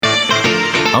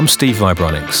I'm Steve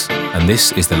Vibronix, and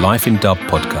this is the Life in Dub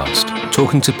podcast,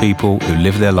 talking to people who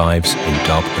live their lives in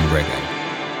dub and reggae.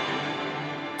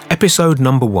 Episode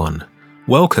number 1.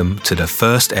 Welcome to the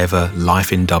first ever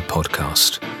Life in Dub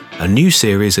podcast, a new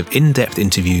series of in-depth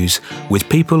interviews with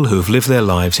people who have lived their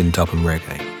lives in dub and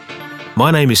reggae.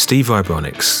 My name is Steve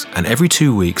Vibronix, and every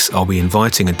 2 weeks I'll be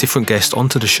inviting a different guest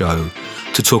onto the show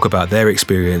to talk about their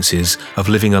experiences of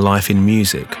living a life in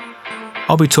music.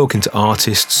 I'll be talking to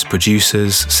artists,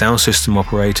 producers, sound system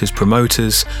operators,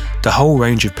 promoters, the whole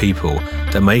range of people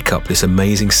that make up this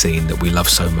amazing scene that we love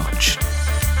so much.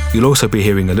 You'll also be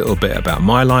hearing a little bit about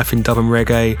my life in dub and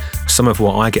reggae, some of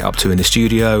what I get up to in the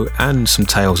studio, and some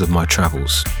tales of my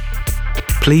travels.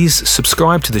 Please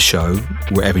subscribe to the show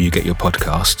wherever you get your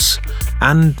podcasts,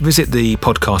 and visit the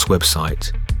podcast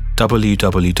website,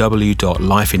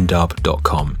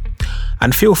 www.lifeindub.com.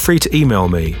 And feel free to email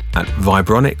me at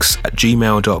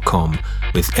vibronix@gmail.com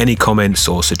with any comments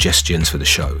or suggestions for the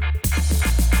show.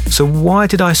 So why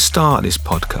did I start this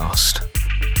podcast?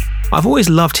 I've always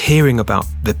loved hearing about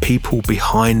the people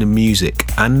behind the music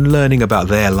and learning about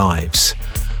their lives.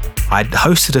 I'd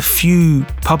hosted a few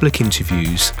public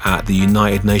interviews at the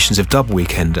United Nations of Dub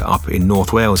Weekend up in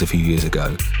North Wales a few years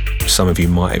ago. Some of you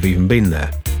might have even been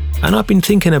there. And I've been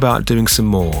thinking about doing some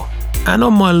more. And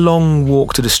on my long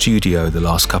walk to the studio the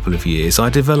last couple of years, I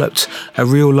developed a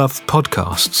real love for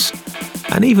podcasts.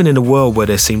 And even in a world where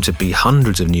there seem to be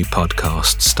hundreds of new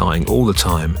podcasts starting all the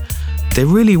time, there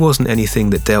really wasn't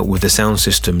anything that dealt with the sound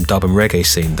system dub and reggae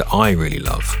scene that I really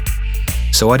love.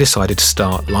 So I decided to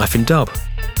start Life in Dub.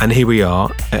 And here we are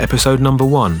at episode number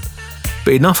 1.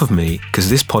 But enough of me, because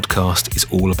this podcast is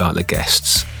all about the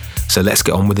guests. So let's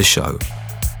get on with the show.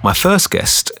 My first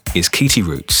guest is Keety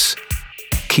Roots.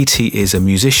 Keety is a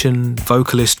musician,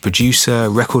 vocalist, producer,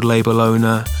 record label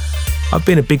owner. I've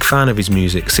been a big fan of his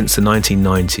music since the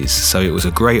 1990s, so it was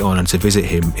a great honour to visit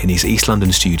him in his East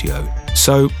London studio.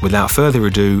 So, without further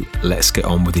ado, let's get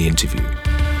on with the interview.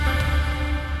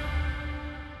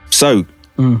 So,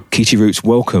 Keety Roots,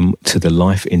 welcome to the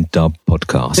Life in Dub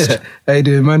podcast. How you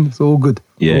doing, man? It's all good.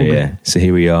 Yeah. So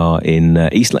here we are in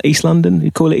East London.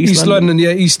 You call it East London?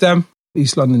 Yeah, East Ham.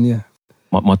 East London, yeah.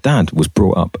 My dad was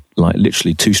brought up like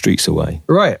literally 2 streets away.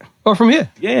 Right. Oh, from here?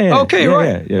 Yeah. Okay,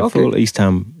 right. Yeah. Okay. Full East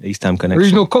Ham connection.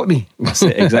 Original Cockney. That's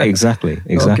it. Exactly.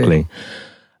 Okay.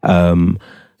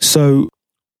 So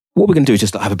what we're going to do is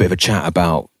just have a bit of a chat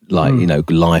about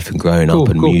life and growing up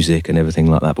and music and everything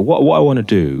like that. But what I want to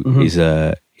do is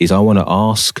I want to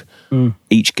ask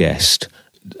each guest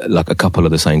like a couple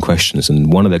of the same questions.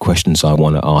 And one of the questions I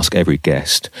want to ask every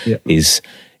guest is,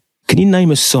 can you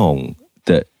name a song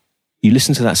that you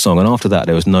listen to that song and after that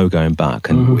there was no going back,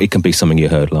 and it can be something you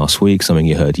heard last week, something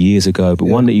you heard years ago, but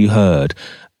one that you heard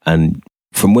and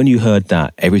from when you heard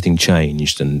that everything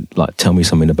changed, and like tell me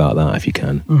something about that if you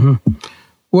can.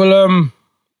 Well,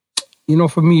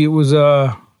 for me it was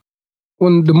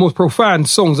one of the most profound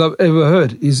songs I've ever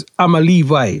heard is I'm a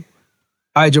Levi,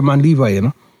 Ijaman Levi,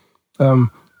 I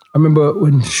remember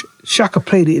when Shaka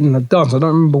played it in a dance. I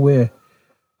don't remember where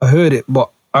I heard it, but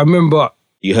I remember...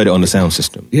 You heard it on the sound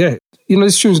system? Yeah.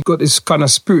 This tune's got this kind of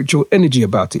spiritual energy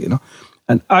about it,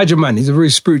 And Ijaman is a very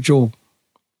spiritual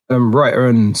writer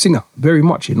and singer, very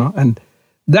much, And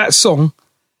that song,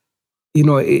 I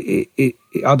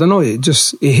don't know, it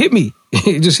hit me.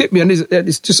 It just hit me, and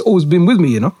it's just always been with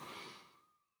me,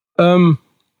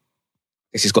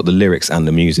 It's got the lyrics and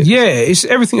the music. Yeah, it's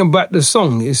everything about the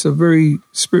song. It's a very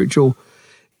spiritual...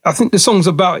 I think the song's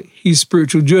about his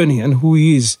spiritual journey and who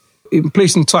he is in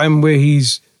place and time where he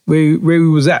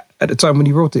was at the time when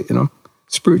he wrote it,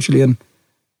 spiritually, and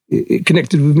it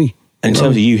connected with me. And in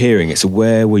terms of you hearing it, so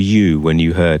where were you when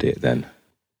you heard it then?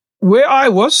 Where I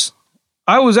was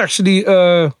actually,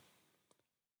 I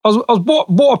was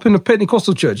brought up in a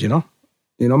Pentecostal church, my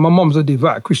mom's a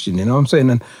devout Christian, you know what I'm saying?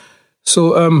 And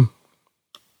so,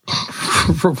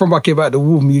 from I came out the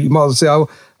womb, you might as well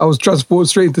say I was transported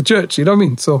straight into church, you know what I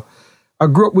mean? So I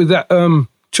grew up with that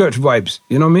church vibes,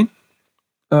 you know what I mean?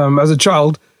 As a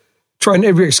child, trying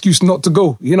every excuse not to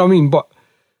go, you know what I mean? But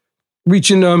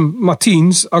reaching my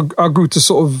teens, I grew to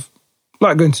sort of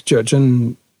like going to church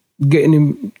and getting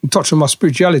in touch with my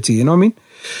spirituality, you know what I mean?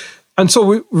 And so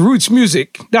with roots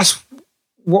music, that's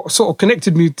what sort of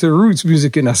connected me to roots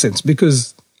music in a sense,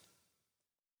 because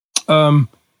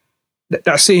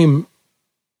that same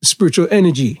spiritual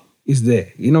energy is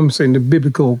there, you know what I'm saying? The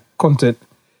biblical content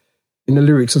in the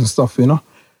lyrics and stuff,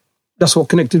 That's what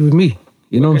connected with me.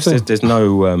 You know what I'm saying? There's no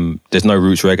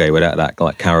roots reggae without that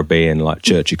like Caribbean, like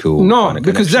churchy cool. No, kind of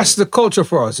because connection. that's the culture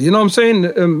for us. You know what I'm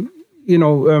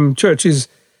saying? Church is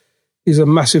a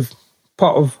massive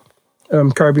part of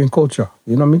Caribbean culture.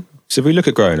 You know what I mean? So if we look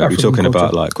at growing up, African you're talking culture.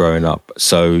 about like growing up.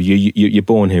 So you're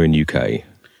born here in UK.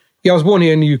 Yeah, I was born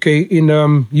here in the UK,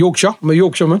 in Yorkshire. I'm a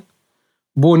Yorkshireman.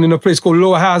 Born in a place called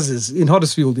Lower Houses in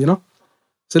Huddersfield, you know?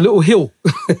 It's a little hill.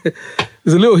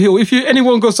 There's a little hill. If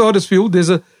anyone goes to Huddersfield, there's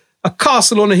a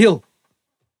castle on a hill.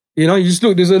 You know, you just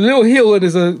look, there's a little hill and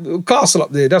there's a castle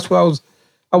up there. That's where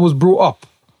I was brought up.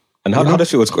 And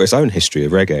Huddersfield's got its own history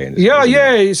of reggae. In it, Yeah, isn't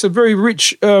yeah. it? It's a very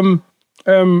rich reggae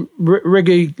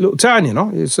little town, you know?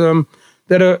 It's they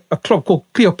had a club called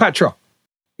Cleopatra,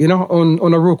 you know,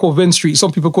 on a road called Venn Street.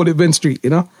 Some people call it Venn Street, you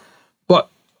know? But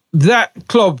that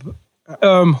club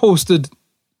hosted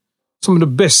some of the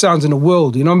best sounds in the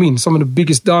world, you know what I mean? Some of the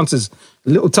biggest dancers. A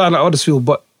little town like Huddersfield,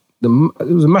 but it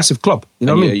was a massive club, you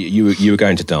know what I mean? You were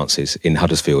going to dances in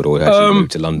Huddersfield, or had you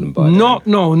moved to London by then?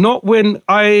 Not when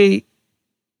I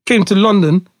came to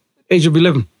London, age of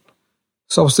 11.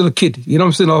 So I was still a kid, you know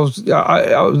what I'm saying?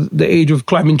 I was the age of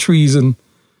climbing trees and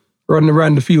running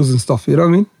around the fields and stuff, you know what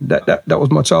I mean? That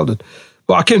was my childhood.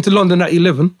 But I came to London at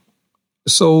 11,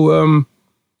 so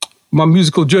my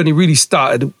musical journey really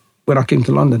started when I came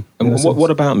to London. And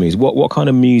what about music? What kind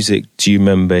of music do you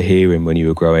remember hearing when you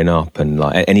were growing up, and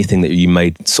like anything that you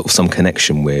made sort of some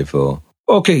connection with? Or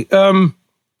okay,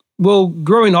 well,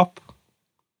 growing up,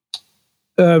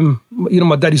 you know,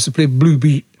 my dad used to play blue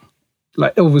beat,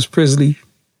 like Elvis Presley,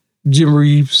 Jim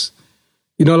Reeves,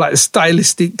 you know, like the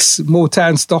Stylistics,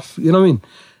 Motown stuff, you know what I mean?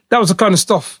 That was the kind of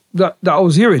stuff that I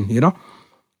was hearing, you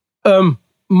know?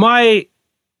 My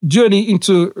journey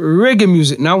into reggae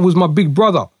music now was my big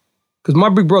brother. Because my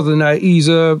big brother now, he's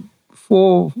about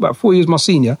 4 years my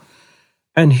senior,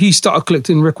 and he started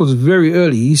collecting records very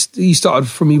early. He started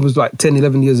from he was like 10,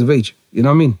 11 years of age, you know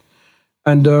what I mean?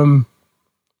 And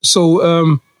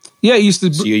yeah, he used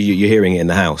to... So you're hearing it in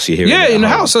the house? You're hearing it in the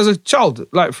home. house as a child.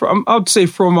 Like, I'd say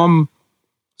from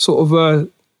sort of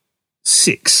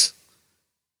 6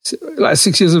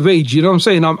 years of age, you know what I'm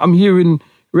saying? I'm hearing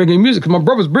reggae music because my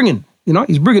brother's bringing, you know,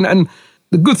 he's bringing it. And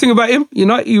the good thing about him, you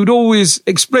know, he would always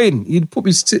explain. He'd put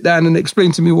me sit down and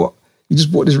explain to me what he just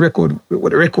bought this record,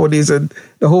 what the record is, and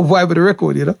the whole vibe of the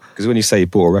record, you know. Because when you say you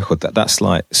bought a record, that's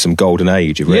like some golden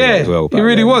age of reggae as well. It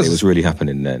really then. was. It was really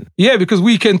happening then. Yeah, because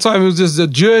weekend time was just a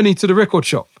journey to the record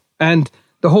shop, and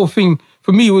the whole thing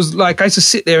for me was like I used to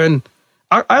sit there and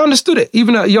I understood it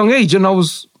even at a young age, and I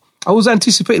was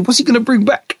anticipating what's he going to bring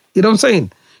back. You know what I'm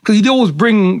saying? Because he'd always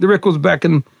bring the records back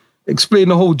and explain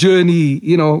the whole journey,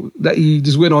 you know, that he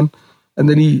just went on, and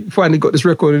then he finally got this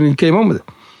record and he came on with it.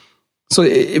 So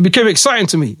it became exciting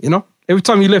to me, you know. Every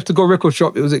time he left to go record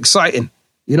shop, it was exciting.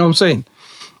 You know what I'm saying?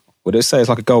 Well, they say it's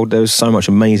like a gold. There was so much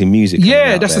amazing music.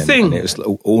 Yeah, that's then, the thing. And it was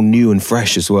all new and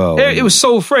fresh as well. It was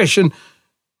so fresh, and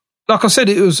like I said,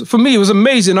 it was for me. It was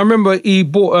amazing. I remember he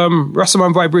bought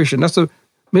Rastaman Vibration. That's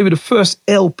maybe the first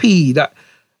LP that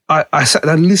I sat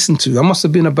and listened to. I must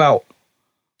have been about,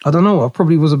 I don't know, I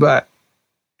probably was about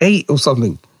 8 or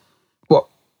something. But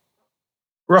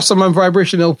Rastaman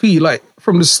Vibration LP, like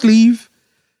from the sleeve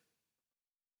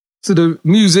to the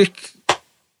music,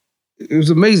 it was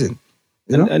amazing.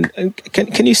 You know? And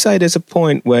can you say there's a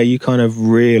point where you kind of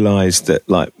realised that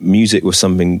like music was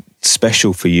something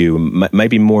special for you, and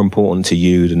maybe more important to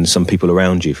you than some people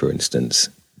around you, for instance?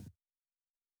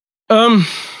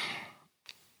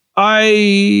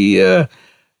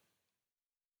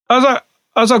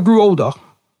 As I grew older,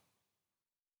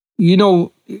 you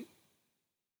know,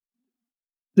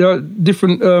 there are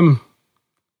different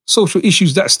social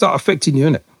issues that start affecting you,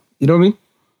 innit? You know what I mean?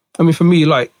 I mean, for me,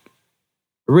 like,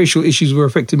 racial issues were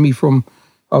affecting me from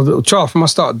I was a little child, from I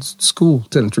started school,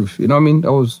 telling the truth. You know what I mean? I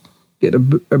was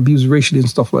getting abused racially and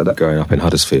stuff like that. Growing up in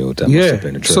Huddersfield, that must have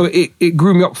been a trip. So it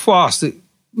grew me up fast. It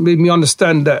made me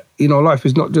understand that, you know, life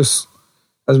is not just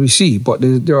as we see, but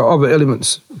there are other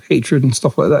elements, hatred and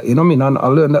stuff like that. You know what I mean? I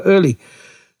learned that early.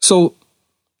 So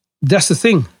that's the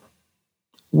thing.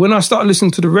 When I started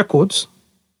listening to the records,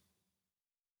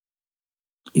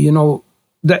 you know,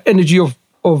 that energy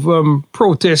of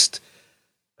protest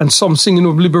and some singing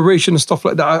of liberation and stuff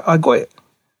like that, I got it.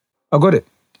 I got it.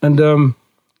 And,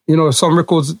 you know, some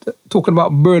records talking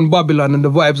about burn Babylon and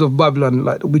the vibes of Babylon,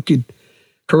 like the wicked,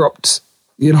 corrupt,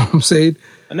 you know what I'm saying?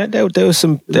 And there were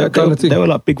some, there were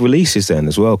like big releases then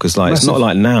as well, because like, it's not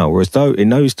like now, whereas though in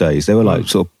those days, they were like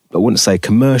sort of, I wouldn't say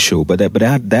commercial, but they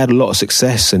had a lot of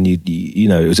success, and you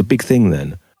know, it was a big thing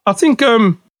then. I think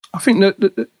that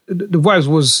the vibes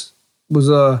was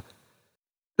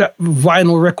that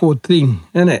vinyl record thing,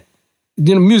 innit?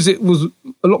 You know, music was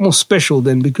a lot more special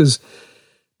then, because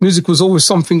music was always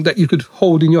something that you could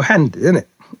hold in your hand, innit?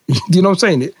 Do you know what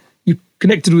I'm saying? You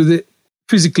connected with it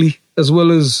physically as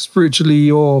well as spiritually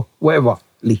or whatever.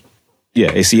 You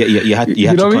Yeah, you had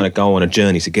to kind of go on a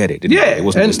journey to get it, didn't you? It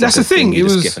wasn't and just that's like the thing. you It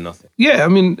just was get for nothing. Yeah, I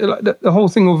mean, like the whole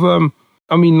thing of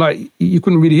you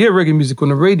couldn't really hear reggae music on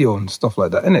the radio and stuff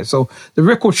like that, innit? So the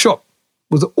record shop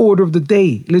was the order of the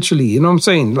day, literally. You know what I'm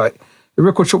saying? Like the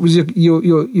record shop was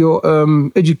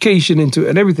your education into it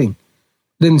and everything.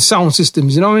 Then sound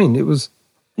systems, you know what I mean? It was.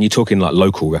 And you're talking like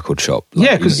local record shop. Like,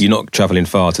 yeah, because you're not traveling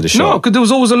far to the shop. No, because there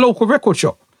was always a local record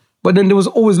shop, but then there was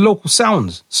always local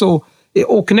sounds, so it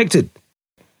all connected.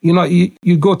 You know,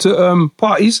 you go to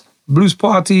parties, blues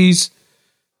parties,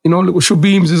 you know, little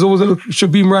shabeams. There's always a little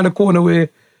shabeam around the corner where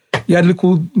you had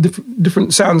little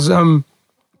different sounds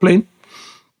playing.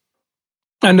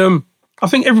 And I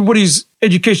think everybody's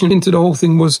education into the whole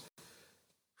thing was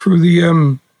through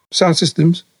the sound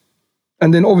systems.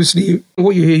 And then obviously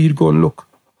what you hear, you'd go and look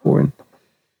for in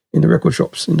the record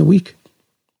shops in the week.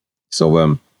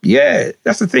 So, yeah,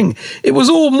 that's the thing. It was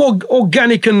all more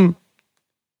organic and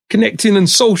connecting and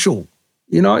social.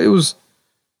 You know, it was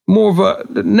more of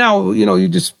a, now, you know,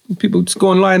 people just go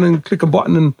online and click a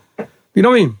button and, you know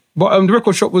what I mean? But the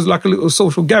record shop was like a little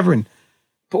social gathering.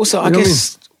 But also, I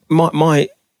guess my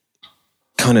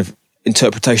kind of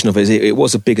interpretation of it is it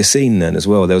was a bigger scene then as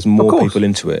well. There was more people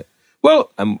into it.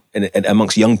 Well, and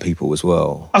amongst young people as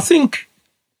well. I think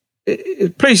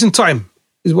place and time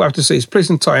is what I have to say. It's place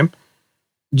and time,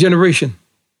 generation.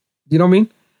 You know what I mean?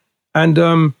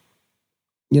 And,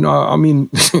 you know, I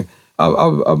mean,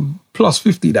 I'm plus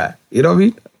 50 there. You know what I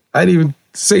mean? I ain't even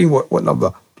saying what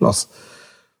number plus.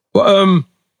 But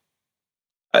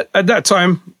at that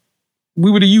time,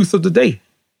 we were the youth of the day.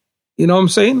 You know what I'm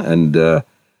saying? And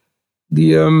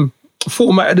the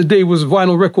format of the day was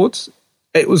vinyl records.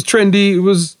 It was trendy. It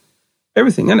was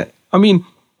everything, innit? I mean,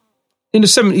 in the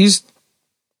 70s,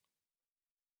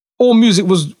 all music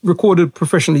was recorded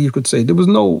professionally, you could say. There was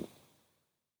no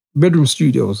bedroom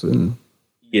studios. And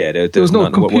there was no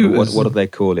computers. What do they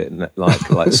call it?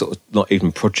 Like sort of not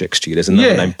even project studio. There's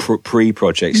another name,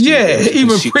 pre-project studio. Yeah,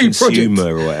 even pre-project.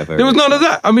 Consumer or whatever. There was none of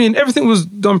that. I mean, everything was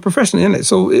done professionally, innit?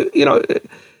 So, you know,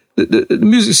 the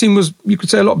music scene was, you could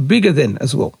say, a lot bigger then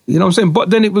as well. You know what I'm saying? But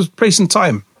then it was place and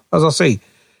time. As I say,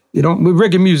 you know, with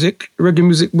reggae music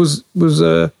was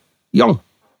young.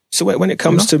 So when it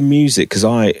comes to music, because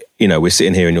we're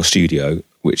sitting here in your studio,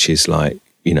 which is like,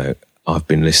 you know, I've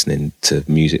been listening to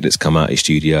music that's come out of your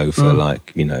studio for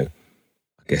like, you know,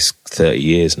 I guess 30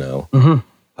 years now.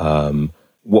 Mm-hmm.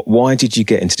 Why did you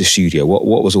get into the studio? What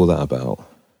was all that about?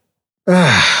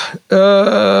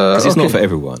 Because it's not for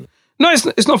everyone. No,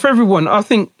 it's not for everyone. I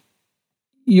think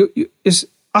it's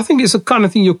a kind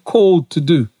of thing you're called to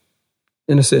do.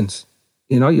 In a sense,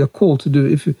 you know, you're called to do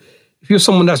it. If you're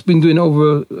someone that's been doing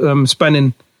over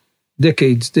spanning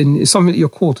decades, then it's something that you're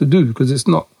called to do because it's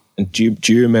not. And do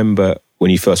you remember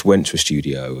when you first went to a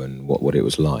studio and what it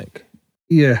was like?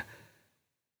 Yeah.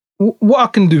 What I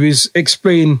can do is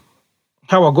explain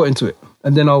how I got into it,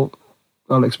 and then I'll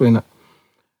explain that.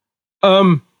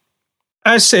 As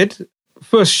I said,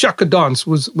 first Shaka dance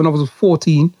was when I was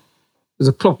 14. There's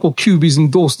a club called Cubies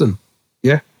in Dalston.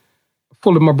 Yeah.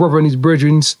 Followed my brother and his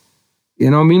brethrens. You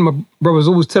know what I mean? My brother's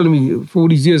always telling me for all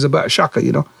these years about Shaka,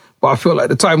 you know. But I felt like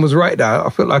the time was right now.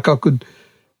 I felt like I could,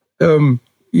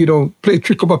 you know, play a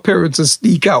trick on my parents and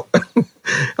sneak out.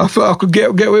 I felt I could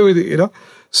get away with it, you know.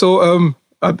 So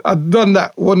I'd done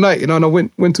that one night, you know, and I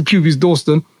went to QB's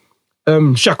Dalston.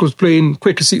 Shaka was playing.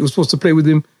 Quaker City was supposed to play with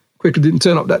him. Quaker didn't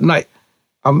turn up that night.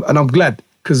 And I'm glad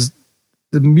because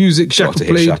the music Shaka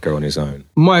played. Shaka on his own.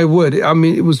 My word, I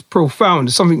mean, it was profound.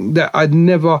 It's something that I'd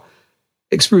never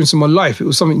experienced in my life. It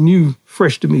was something new,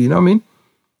 fresh to me, you know what I mean?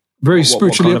 Very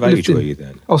spiritually uplifting. What kind of age were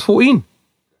you then? I was 14. I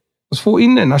was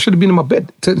 14 then. I should have been in my bed,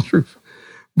 to tell the truth.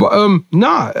 But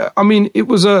I mean, it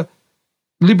was a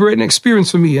liberating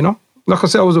experience for me, you know? Like I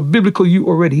said, I was a biblical youth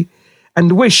already. And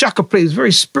the way Shaka plays,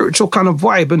 very spiritual kind of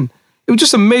vibe. And it was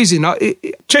just amazing.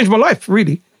 It changed my life,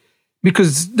 really.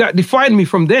 Because that defined me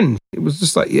from then. It was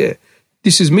just like, yeah,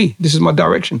 this is me. This is my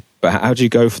direction. But how do you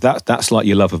go for that? That's like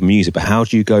your love of music. But how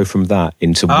do you go from that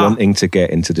into wanting to get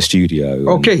into the studio?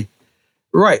 Okay,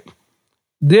 right.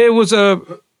 There was a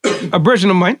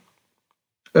brethren of mine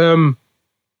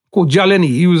called Jaleni.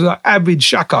 He was an avid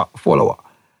Shaka follower.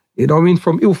 You know what I mean?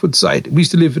 From Ilford side. We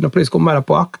used to live in a place called Manor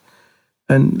Park.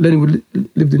 And Lenny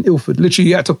lived in Ilford. Literally,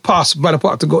 you had to pass Manor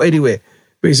Park to go anywhere,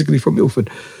 basically, from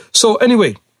Ilford. So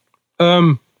anyway,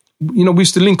 you know, we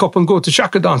used to link up and go to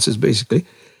Shaka dances, basically.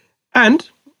 And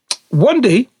one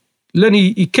day,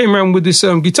 Lenny, he came around with this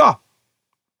guitar,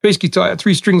 bass guitar, had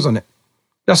 3 strings on it.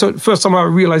 That's the first time I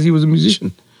realized he was a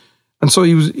musician. And so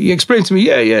he explained to me,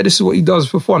 yeah, this is what he does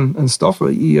for fun and stuff.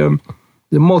 He's a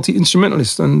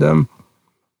multi-instrumentalist. And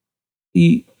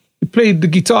he he played the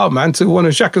guitar, man, to one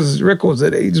of Shaka's records,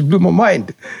 and it just blew my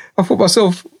mind. I thought to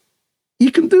myself,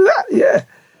 you can do that? Yeah.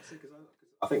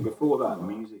 I think before that,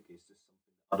 music is just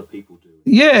something other people do.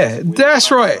 Yeah,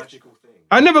 that's right.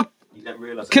 I never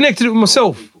connected it with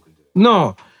myself.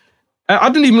 No. I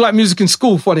didn't even like music in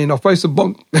school, funny enough. I used to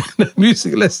bunk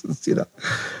music lessons, you know.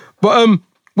 But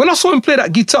when I saw him play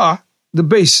that guitar, the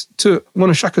bass, to one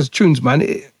of Shaka's tunes, man,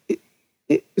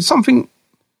 it's something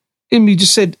in me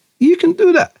just said, you can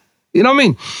do that. You know what I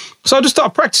mean? So I just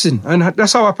started practicing, and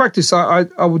that's how I practice. I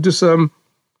would just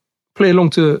play along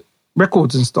to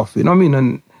records and stuff, you know what I mean?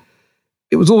 And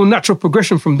it was all natural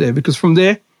progression from there, because from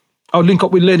there, I would link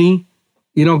up with Lenny,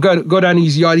 you know, go down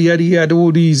his yada yada. He had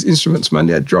all these instruments, man.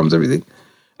 They had drums, everything.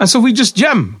 And so we just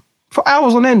jam for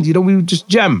hours on end, you know, we would just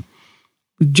jam.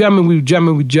 We'd jam.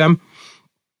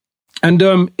 And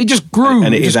it just grew.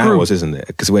 And it is hours, isn't it?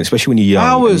 Because especially when you're young,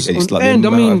 hours it's like end. the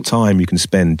amount of time you can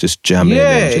spend just jamming.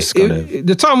 Yeah, and just kind of...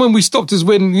 the time when we stopped is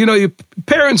when, you know, your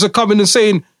parents are coming and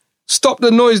saying, stop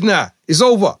the noise now. It's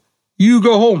over. You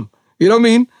go home. You know what I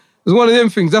mean? It's one of them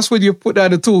things. That's when you put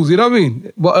down the tools. You know what I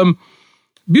mean? But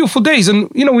beautiful days,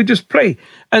 and you know, we just play.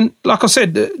 And like I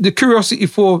said, the curiosity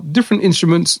for different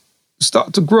instruments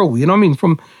started to grow. You know what I mean?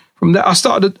 From that, I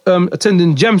started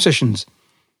attending jam sessions.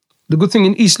 The good thing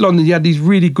in East London, you had these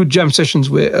really good jam sessions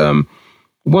where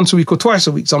once a week or twice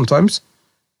a week sometimes,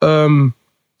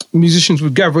 musicians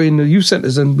would gather in the youth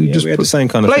centres, and we had the same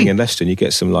kind of thing in Leicester. You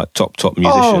get some like top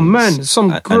musicians. Oh man, some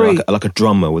great, and like a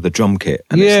drummer with a drum kit,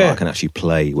 and it's like I can actually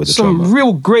play with a drummer. Some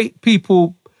real great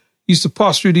people used to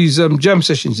pass through these jam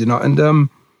sessions, you know, and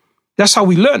that's how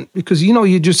we learned, because you know,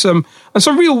 you just and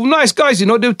some real nice guys, you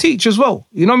know, they'll teach as well.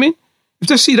 You know what I mean? If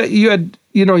they see that you had,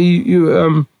 you know,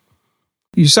 you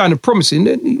sounded promising,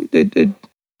 they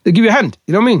give you a hand.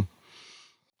 You know what I mean?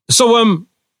 So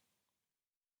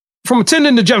from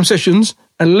attending the jam sessions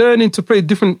and learning to play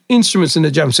different instruments in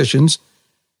the jam sessions,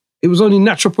 it was only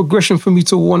natural progression for me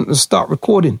to want to start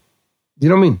recording. Do you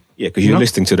know what I mean? Yeah, because you're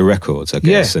listening to the records, I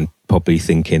guess, and probably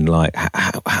thinking like,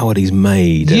 how are these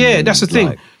made? Yeah, and that's the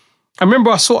thing. I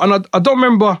remember I saw, and I don't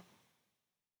remember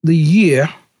the year,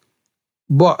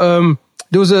 but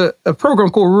there was a program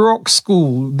called Rock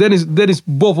School. Dennis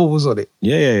Bovel was on it.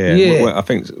 Yeah. Well, I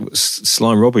think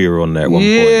Sly and Robbie were on there at one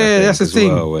point. Yeah, that's the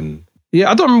thing. Well, and yeah,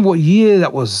 I don't remember what year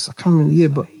that was. I can't remember the year,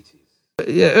 but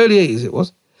yeah, early 80s it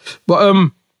was. But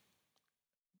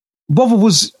Bovel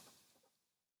was,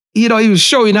 you know, he was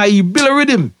showing how you bill a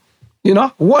rhythm, you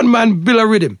know, one man bill a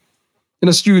rhythm in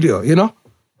a studio, you know.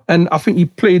 And I think he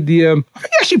played I think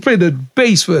he actually played the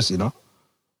bass first, you know.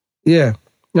 Yeah.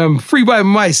 Free by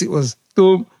Mice, it was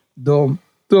dum, dum,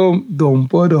 dum, dum,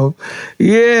 ba-dum.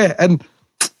 Yeah. And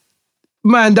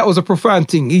man, that was a profound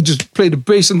thing. He just played the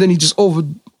bass and then he just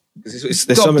there's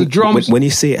the drums. When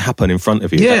you see it happen in front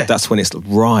of you, that's when it's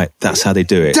right. That's how they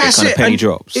do it. That's it. Kind of penny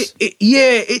drops.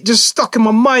 It just stuck in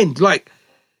my mind. Like,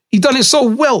 he done it so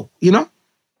well, you know.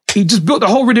 He just built the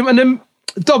whole rhythm, and then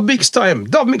dub mix time,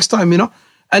 you know.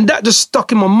 And that just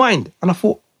stuck in my mind. And I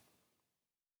thought,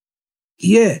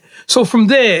 yeah. So from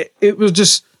there, it was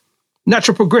just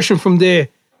natural progression from there.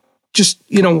 Just,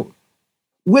 you know,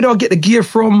 where do I get the gear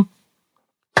from?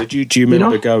 So do you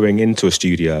remember going into a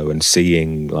studio and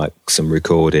seeing like some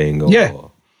recording? Yeah.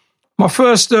 My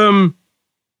first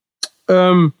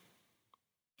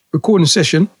recording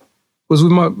session was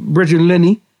with my brethren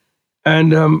Lenny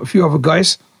and a few other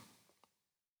guys.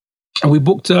 And we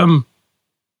booked a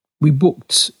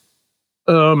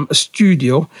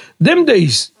studio. Them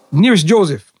days, Nearest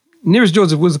Joseph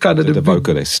was kind of the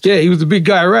vocalist. Yeah, he was the big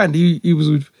guy around. He was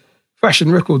with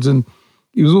Fashion Records, and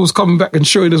he was always coming back and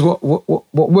showing us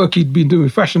what work he'd been doing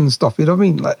with fashion and stuff, you know what I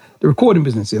mean? Like the recording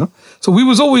business, you know? So we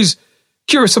was always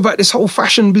curious about this whole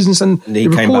fashion business and he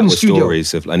the came recording back with studio.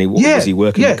 Stories of, and was he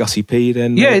working with Gussie P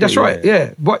then? Yeah, that's right,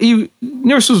 yeah. But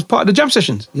Nearest was part of the jam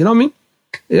sessions, you know what I mean?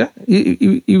 Yeah,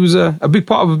 he was a big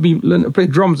part of me learning to play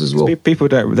drums as well. People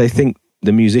they think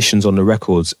the musicians on the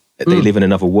records, they live in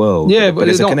another world. Yeah, but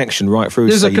there's a connection right through.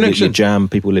 There's a connection. You jam,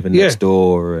 people living next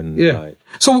door. And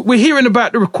so we're hearing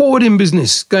about the recording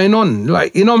business going on,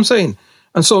 like, you know what I'm saying?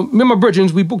 And so me and my brethren,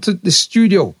 we booked this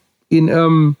studio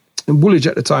in Woolwich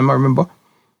at the time, I remember.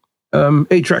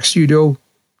 8-track studio.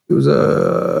 It was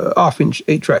a half-inch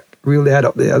 8-track reel they had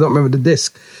up there. I don't remember the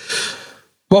disc.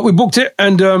 But we booked it,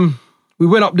 and we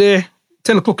went up there,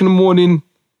 10 o'clock in the morning,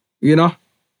 you know,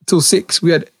 till 6.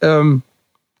 We had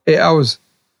 8 hours.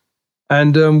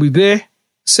 And we there,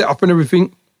 set up and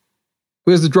everything.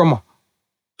 Where's the drummer?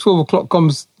 12 o'clock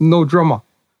comes, no drummer.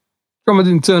 Drummer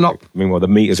didn't turn up. Meanwhile, the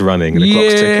meter's running and the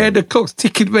clock's ticking. Yeah, the clock's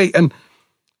ticking, mate. And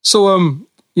so,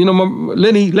 you know,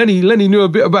 Lenny knew a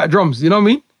bit about drums, you know what I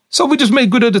mean? So we just made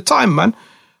good at the time, man.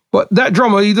 But that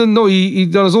drummer, he didn't know he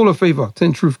done us all a favor, to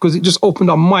the truth, because it just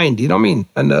opened our mind, you know what I mean?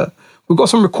 And we got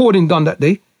some recording done that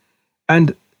day.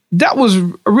 And that was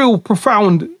a real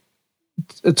profound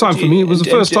time for me. It was the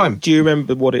first time. Do you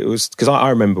remember what it was? Because I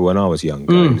remember when I was young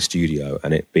going in the studio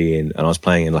and and I was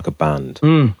playing in like a band.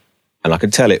 And I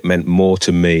could tell it meant more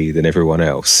to me than everyone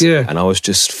else. Yeah. And I was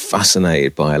just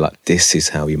fascinated by like, this is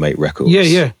how you make records.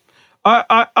 Yeah.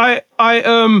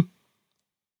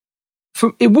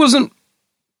 It wasn't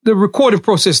the recording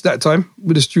process that time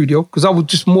with the studio, because I was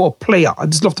just more a player. I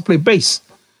just love to play bass.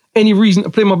 Any reason to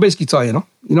play my bass guitar, you know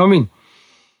what I mean?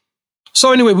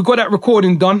 So anyway, we got that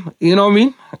recording done, you know what I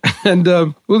mean? And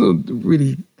it wasn't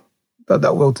really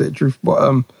that well, to the truth,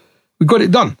 but we got it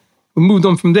done. We moved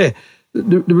on from there.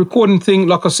 The recording thing,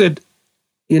 like I said,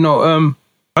 I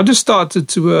just started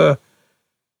to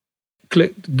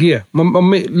collect gear. My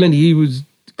mate Lenny, he was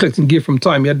collecting gear from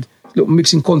time. He had a little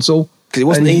mixing console. Because it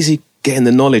wasn't easy getting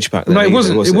the knowledge back then. No, it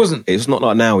wasn't. Was it wasn't. It's not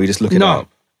like now. You just look it up.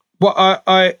 But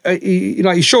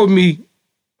he showed me.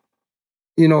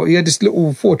 He had this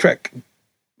little 4-track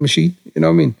machine. You know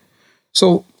what I mean?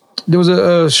 So there was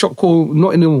a shop called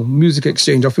Notting Hill Music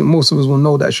Exchange. I think most of us will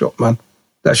know that shop, man.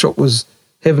 That shop was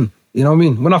heaven. You know what I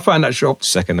mean? When I found that shop,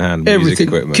 secondhand music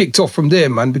equipment, everything kicked off from there,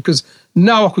 man. Because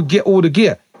now I could get all the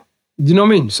gear. You know what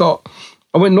I mean? So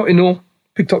I went Notting Hill,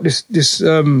 picked up this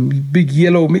big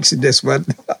yellow mixing desk, man.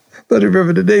 I don't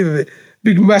remember the name of it.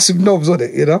 Big massive knobs on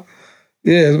it, you know.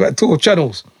 Yeah, it was about 12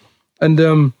 channels, and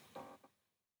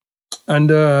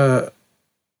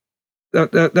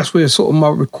that's where sort of my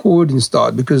recording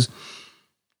started, because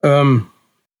I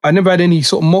never had any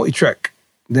sort of multi-track.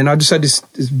 Then I just had this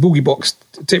boogie box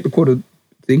tape recorder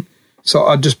thing, so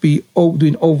I'd just be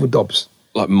doing overdubs,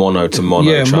 like mono to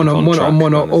mono, yeah, mono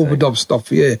overdub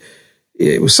stuff. Yeah,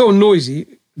 it was so noisy,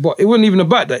 but it wasn't even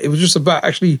about that. It was just about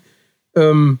actually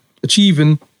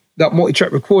achieving that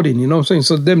multi-track recording. You know what I'm saying?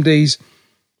 So them days,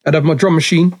 I'd have my drum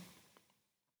machine.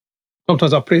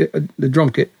 Sometimes I play the drum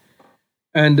kit,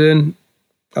 and then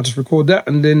I just record that,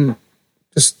 and then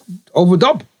just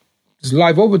overdub, just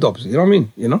live overdubs. You know what I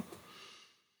mean? You know,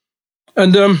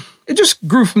 and it just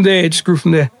grew from there.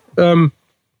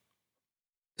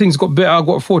 Things got better. I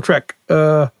got a 4-track,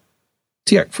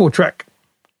 TIAC 4-track,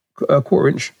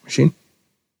 1/4-inch machine,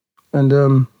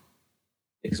 and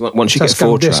once you get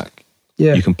 4-track,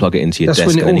 you can plug it into your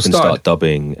desk, and then you can start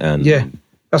dubbing. And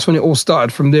that's when it all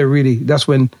started. From there, really, that's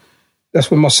when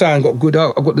my sound got good.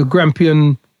 I got the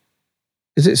Grampian.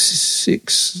 Is it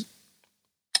 6?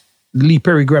 Lee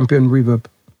Perry Grampian reverb.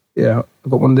 Yeah, I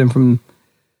got one of them from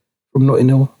Notting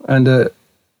Hill, and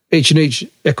H&H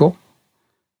Echo,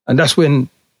 and that's when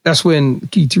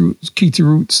Key to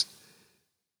Roots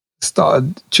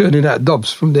started churning out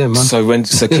dubs from there, man.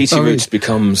 So Key to Roots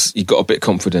becomes, you've got a bit of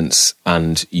confidence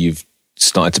and you've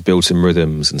started to build some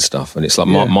rhythms and stuff, and it's like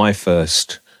my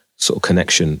first sort of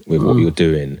connection with what you're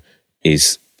doing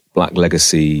is Black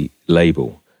Legacy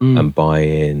label and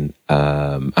buying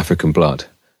African Blood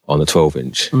on the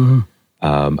 12-inch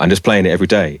and just playing it every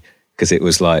day, because it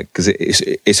was like, because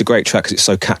it's a great track because it's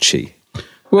so catchy.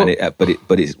 Well,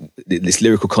 but this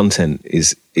lyrical content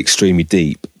is extremely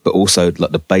deep, but also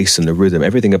like the bass and the rhythm,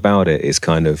 everything about it is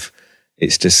kind of,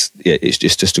 it's just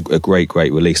a great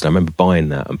release. And I remember buying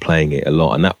that and playing it a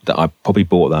lot, and that I probably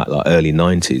bought that like early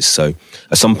 90s. So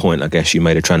at some point, I guess you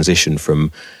made a transition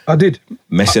from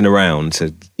messing around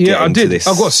to get into this.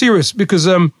 I got serious because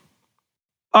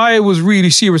I was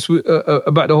really serious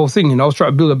about the whole thing. You know, I was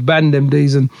trying to build a band them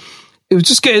days, and it was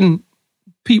just getting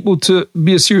people to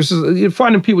be as serious as,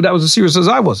 finding people that was as serious as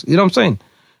I was. You know what I'm saying?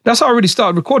 That's how I already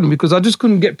started recording, because I just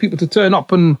couldn't get people to turn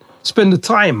up and spend the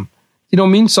time. You know what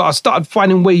I mean? So I started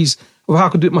finding ways of how I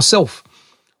could do it myself.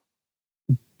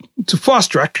 To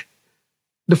fast track,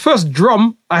 the first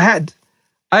drum I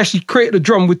actually created a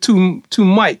drum with two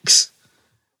mics.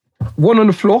 One on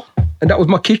the floor, and that was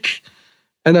my kick,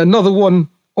 and another one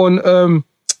on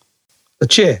a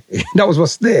chair. That was my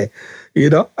snare, you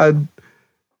know? And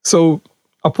so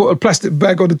I put a plastic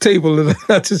bag on the table, and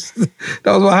that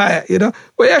was my hi-hat, you know?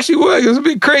 But it actually worked. It was a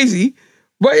bit crazy,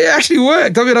 but it actually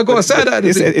worked. I mean, I got a sound out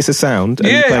of it. It's a sound.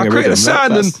 Yeah, I created a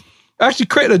sound, and I actually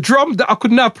created a drum that I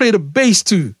could now play the bass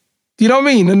to. Do you know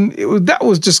what I mean? And that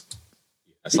was just...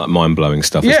 That's like mind-blowing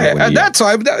stuff. Yeah, at that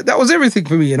time, that was everything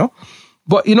for me, you know?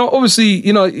 But, you know, obviously,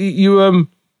 you know, you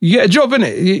get a job,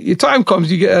 innit? Your time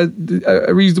comes, you get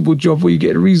a reasonable job where you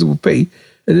get a reasonable pay,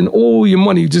 and then all your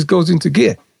money just goes into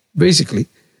gear, basically.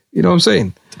 You know what I'm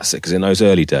saying? That's it, because in those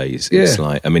early days, it's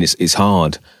like, I mean, it's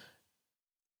hard.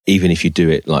 even if you do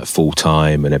it like full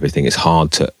time and everything, it's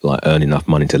hard to like earn enough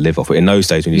money to live off it. In those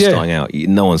days when you're starting out,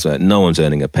 no one's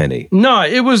earning a penny. No,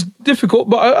 it was difficult.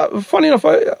 But funny enough,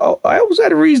 I always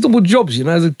had reasonable jobs,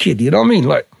 as a kid. You know what I mean?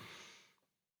 Like,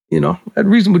 I had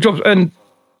reasonable jobs. And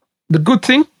the good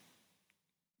thing,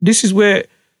 this is where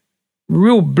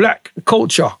real black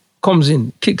culture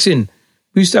kicks in.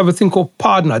 We used to have a thing called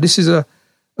Pardner. This is a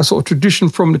sort of tradition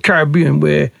from the Caribbean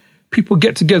where people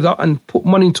get together and put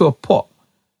money into a pot.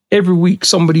 Every week,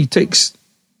 somebody takes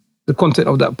the content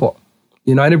of that pot,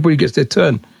 and everybody gets their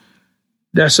turn.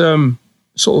 That's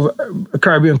sort of a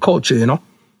Caribbean culture,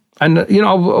 And,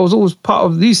 I was always part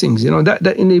of these things,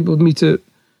 that enabled me to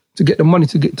get the money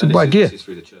to buy gear. This is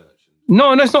through the church?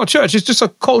 No, that's not church. It's just a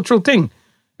cultural thing,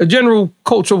 a general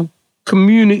cultural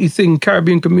community thing,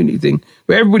 Caribbean community thing,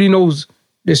 where everybody knows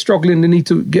they're struggling, they need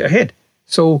to get ahead.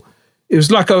 So it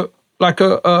was like a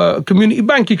community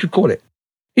bank, you could call it.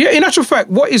 Yeah, in actual fact,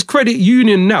 what is credit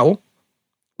union now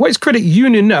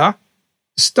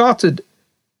started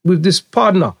with this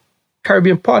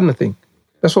Caribbean partner thing.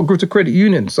 That's what grew to credit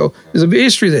union. So there's a bit of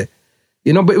history there,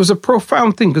 but it was a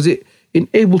profound thing because it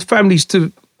enabled families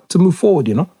to move forward,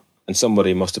 And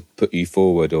somebody must have put you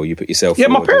forward, or you put yourself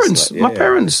forward. Yeah, my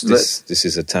parents. This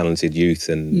is a talented youth.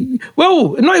 And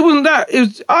well, no, it wasn't that.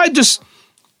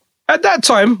 At that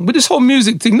time, with this whole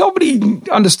music thing, nobody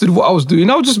understood what I was doing.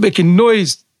 I was just making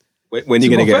noise. When are you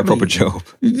going to get a proper job?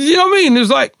 You know what I mean? It was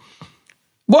like,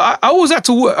 well, I always had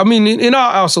to work. I mean, in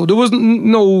our household, there wasn't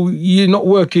you're not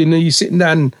working and you're sitting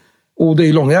down all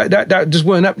day long. That just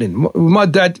weren't happening. My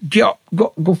dad, get up,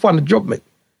 go find a job, mate.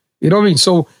 You know what I mean?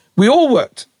 So we all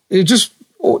worked. It just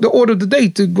the order of the day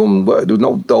to go and work. There was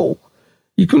no dole.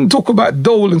 You couldn't talk about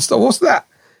dole and stuff. What's that?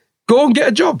 Go and get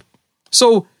a job.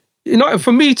 So,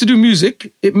 for me to do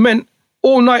music, it meant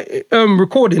all night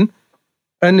recording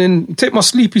and then take my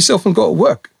sleepy self and go to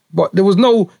work. But there was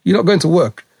no, you're not going to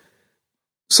work.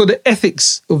 So the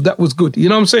ethics of that was good. You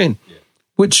know what I'm saying? Yeah.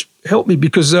 Which helped me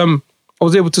because I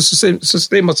was able to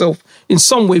sustain myself in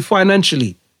some way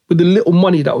financially with the little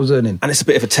money that I was earning. And it's a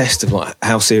bit of a test of like,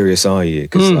 how serious are you?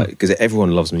 Because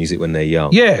everyone loves music when they're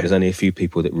young. Yeah. There's only a few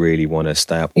people that really want to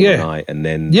stay up all night and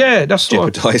then that's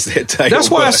jeopardize their day.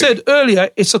 That's why I said earlier,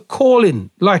 it's a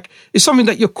calling. Like, it's something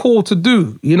that you're called to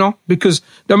do, because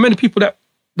there are many people that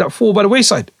fall by the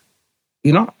wayside,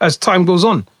 as time goes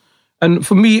on. And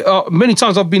for me, many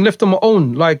times I've been left on my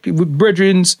own, like with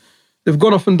brethrens, they've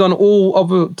gone off and done all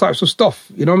other types of stuff,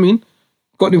 you know what I mean?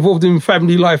 Got involved in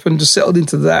family life and just settled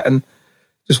into that and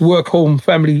just work, home,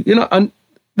 family, and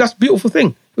that's a beautiful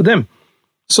thing for them.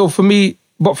 So for me,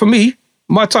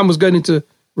 my time was going into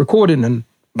recording and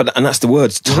that's the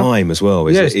word, time as well.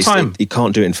 It's time. You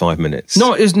can't do it in 5 minutes.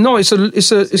 No, it's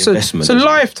a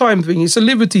lifetime thing. It's a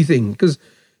liberty thing because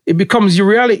it becomes your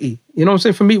reality. You know what I'm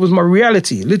saying? For me, it was my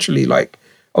reality, literally. Like,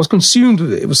 I was consumed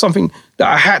with it. It was something that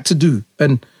I had to do.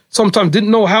 And sometimes didn't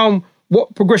know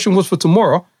what progression was for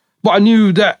tomorrow, but I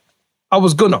knew that I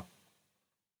was gonna.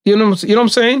 You know what I'm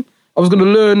saying? I was gonna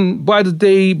learn by the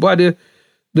day, by the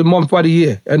month, by the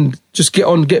year, and just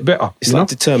get better. It's like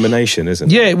determination,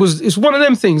 isn't it? Yeah, it's one of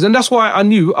them things. And that's why I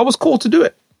knew I was called to do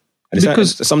it. And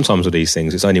because sometimes with these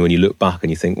things, it's only when you look back and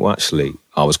you think, well, actually,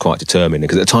 I was quite determined.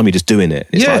 Because at the time you're just doing it.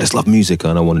 It's like, I just love music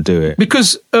and I want to do it.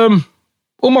 Because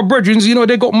all my brethren,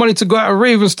 they got money to go out and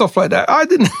rave and stuff like that. I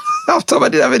didn't. Half the time I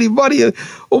didn't have any money.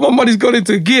 All my money's gone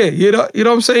into gear. You know what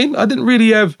I'm saying? I didn't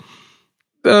really have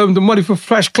the money for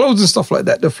flash clothes and stuff like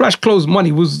that. The flash clothes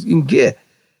money was in gear.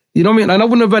 You know what I mean? And I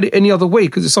wouldn't have had it any other way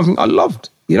because it's something I loved.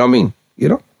 You know what I mean?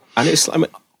 And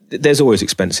there's always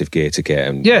expensive gear to get.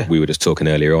 And we were just talking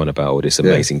earlier on about all this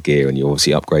amazing gear and you're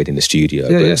obviously upgrading the studio.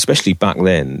 But especially back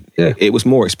then, it was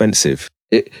more expensive.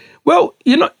 In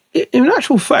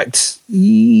actual fact,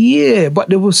 but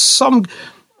there was some...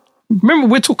 Remember,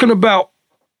 we're talking about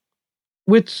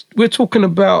the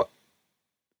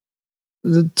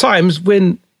times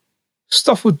when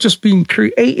stuff was just being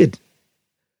created.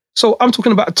 So I'm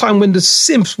talking about a time when the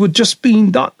synths were just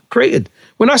being created.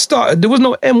 When I started, there was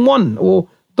no M1 or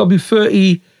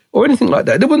W30 or anything like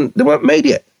that. They weren't made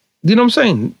yet. You know what I'm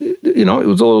saying? It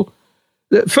was all...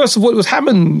 First of all, it was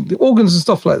Hammond, the organs and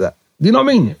stuff like that. Do you know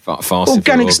what I mean?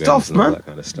 Organic stuff, man. That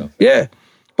kind of stuff. Yeah.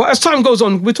 But as time goes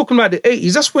on, we're talking about the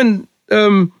 80s. That's when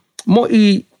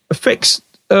multi-effects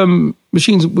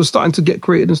machines were starting to get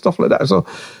created and stuff like that. So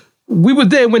we were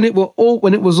there when it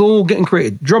was all getting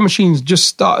created. Drum machines just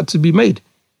started to be made.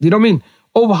 Do you know what I mean?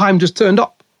 Overheim just turned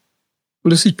up with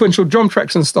the sequential drum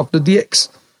tracks and stuff, the DX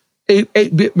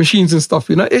 8-bit machines and stuff.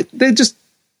 They just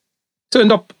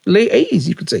turned up late 80s,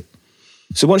 you could say.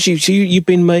 So once you've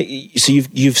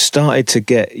started to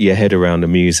get your head around the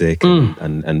music,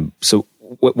 and so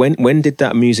when did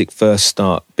that music first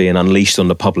start being unleashed on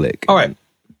the public? All right,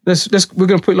 we're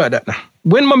gonna put it like that now.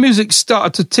 When my music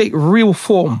started to take real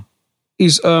form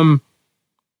is like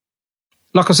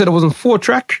I said, I was on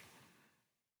 4-track.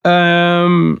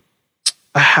 I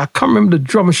can't remember the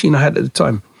drum machine I had at the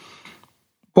time,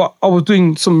 but I was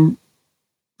doing some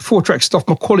 4-track stuff.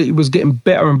 My quality was getting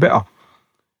better and better.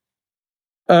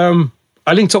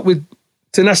 I linked up with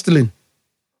Tenastalin,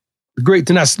 the great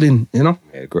Tenastalin, you know?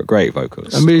 Yeah, great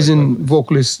vocalist. Amazing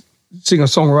vocalist,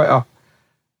 singer-songwriter,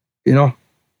 you know?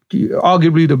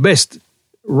 Arguably the best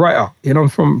writer, you know,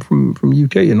 from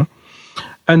UK, you know?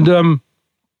 And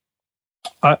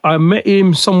I met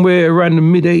him somewhere around the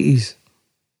mid-80s.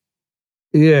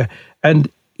 Yeah, and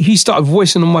he started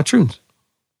voicing on my tunes.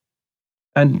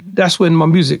 And that's when my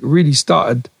music really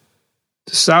started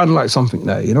to sound like something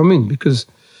there, you know what I mean? Because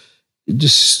it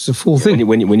just a full thing.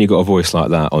 When you got a voice like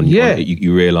that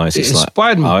you realise it's like,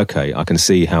 inspired me. Oh, okay, I can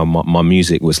see how my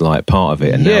music was like part of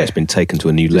it, and now it's been taken to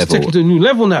a new level. It's taken to a new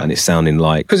level now. And it's sounding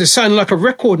like... Because it's sounding like a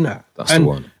record now. That's the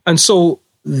one. And so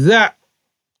that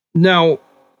now,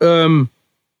 you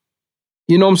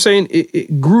know what I'm saying?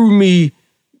 It grew me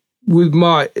with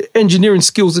my engineering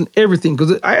skills and everything,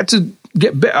 because I had to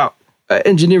get better at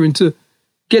engineering to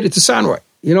get it to sound right.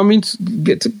 You know what I mean? To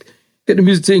get the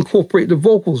music to incorporate the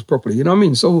vocals properly. You know what I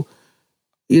mean? So,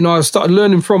 you know, I started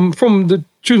learning from the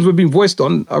tunes we've been voiced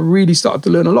on. I really started to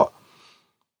learn a lot.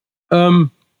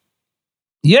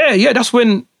 Yeah, that's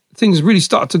when things really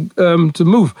started to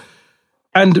move.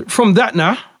 And from that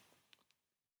now,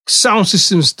 sound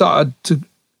systems started to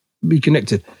be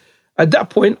connected. At that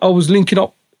point, I was linking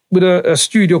up with a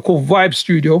studio called Vibe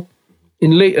Studio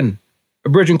in Leighton, a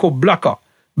brethren called Blacker.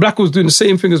 Blacker was doing the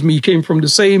same thing as me. He came from the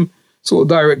same sort of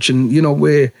direction, you know,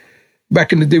 where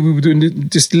back in the day we were doing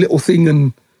this little thing,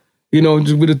 and, you know,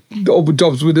 just with the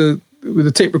overdubs with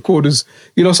the tape recorders,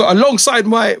 you know. So alongside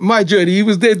my journey, he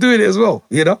was there doing it as well,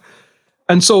 you know.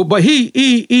 And so, but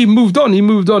he moved on. He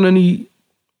moved on, and he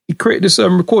created this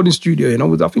recording studio, you know,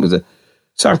 with, I think it was a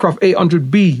Soundcraft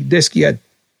 800B desk he had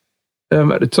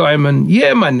at the time. And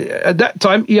yeah, man, at that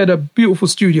time he had a beautiful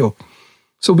studio.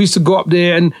 So we used to go up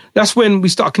there, and that's when we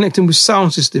started connecting with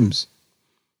sound systems,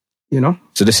 you know.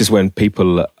 So this is when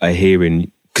people are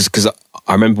hearing, because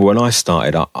I remember when I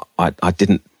started, I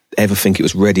didn't ever think it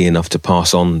was ready enough to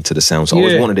pass on to the sound. So I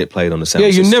always wanted it played on the sound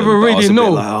system. Yeah, you never really know.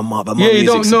 Like, you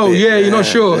don't know. Yeah, you're not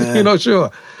sure. Yeah. You're not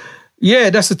sure. Yeah,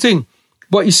 that's the thing.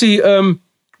 But you see,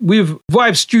 with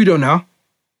Vibe Studio now,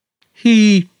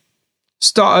 he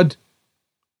started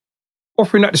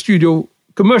offering at the studio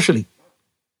commercially.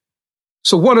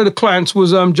 So one of the clients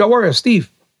was Jawara, Steve.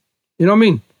 You know what I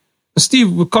mean? And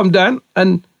Steve would come down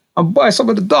and buy some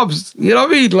of the dubs. You know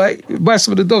what I mean? Like, buy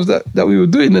some of the dubs that we were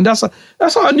doing. And that's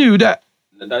how I knew that.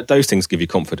 Those things give you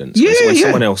confidence. Yeah, when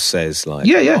someone else says, like,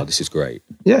 oh, this is great.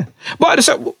 Yeah. But at the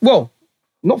same, well,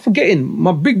 not forgetting,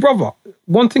 my big brother,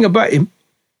 one thing about him,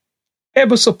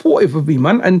 ever supportive of me,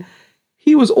 man. And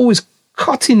he was always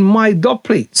cutting my dub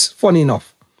plates, funny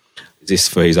enough. Is this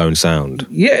for his own sound?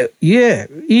 Yeah. He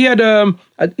had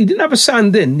he didn't have a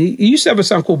sound then. He used to have a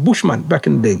sound called Bushman back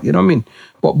in the day. You know what I mean?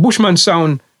 But Bushman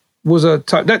sound was a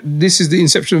type that this is the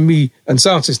inception of me and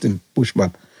sound system,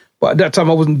 Bushman. But at that time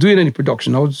I wasn't doing any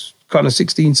production. I was kind of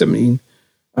 16, 17,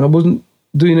 and I wasn't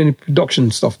doing any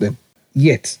production stuff then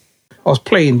yet. I was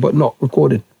playing but not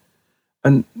recording,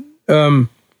 and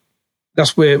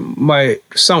that's where my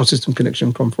sound system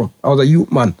connection come from. I was a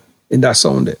youth man in that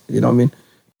sound there. You know what I mean?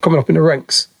 Coming up in the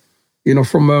ranks, you know,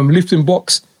 from lifting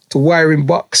box to wiring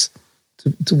box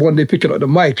to one day picking up the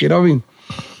mic, you know what I mean?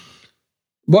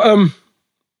 But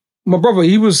my brother,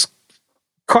 he was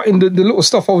cutting the little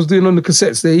stuff I was doing on the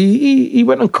cassettes there. He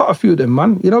went and cut a few of them,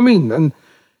 man, you know what I mean?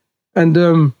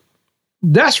 And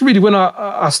that's really when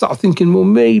I started thinking, well,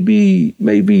 maybe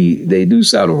they do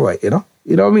sound all right, you know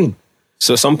what I mean?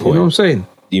 So at some point, you know what I'm saying?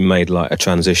 You made like a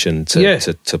transition to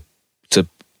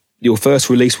your first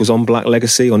release was on Black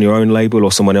Legacy on your own label,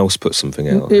 or someone else put something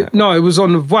out? No, it was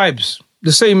on the Vibes,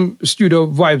 the same studio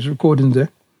Vibes recording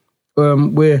there.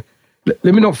 Where let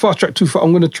me not fast track too far.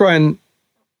 I'm going to try and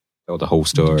tell the whole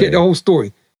story. Get the whole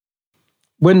story.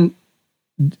 When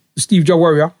Steve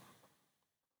Jawara,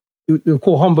 they were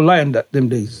called Humble Lion them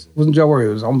days. It wasn't Jawara,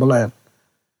 it was Humble Lion.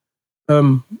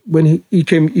 When he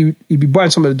came, he'd be buying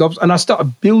some of the dubs, and I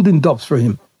started building dubs for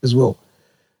him as well.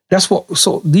 That's what,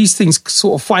 so these things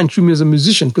sort of fine-tuned me as a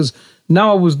musician, because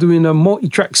now I was doing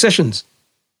multi-track sessions,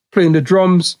 playing the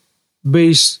drums,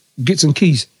 bass, gits and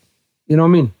keys. You know what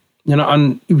I mean? You know,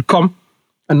 and he would come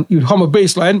and you'd hum a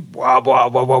bass line, wah, wah,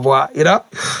 wah, wah, wah, you know?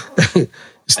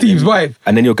 Steve's vibe.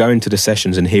 And then you're going to the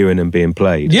sessions and hearing them being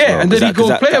played. Yeah, and then you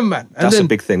go play them, man. That's a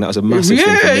big thing. That was a massive thing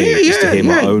for me, just to hear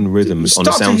my own rhythms on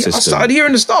the sound system. I started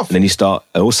hearing the stuff. And then you start,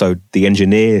 also the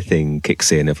engineer thing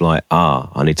kicks in of like,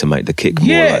 I need to make the kick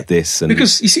more like this. And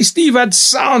because you see, Steve had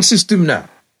sound system now.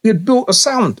 He had built a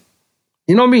sound.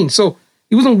 You know what I mean? So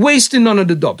he wasn't wasting none of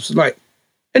the dubs. Like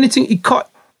anything he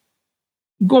cut,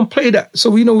 go and play that. So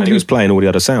we know. And he was playing all the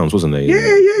other sounds, wasn't he? Yeah.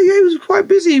 He was quite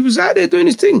busy. He was out there doing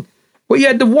his thing. But he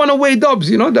had the one-away dubs,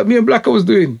 you know, that me and Blacker was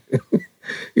doing.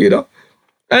 You know?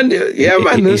 And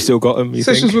man. He still got them,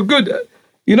 sessions were good.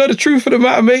 You know the truth of the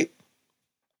matter, mate?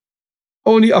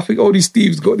 I think only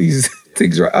Steve's got these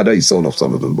things right. I know he's sold off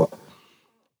some of them, but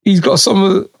he's got some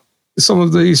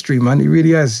of the history, man. He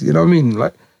really has. You know what I mean?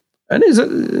 Like, and he's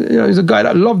a guy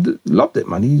that loved it,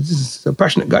 man. He's just a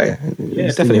passionate guy. Yeah,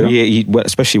 definitely. You know?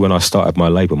 Especially when I started my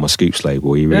label, my Scoops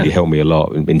label, he really helped me a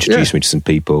lot and introduced me to some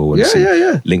people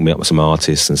and linked me up with some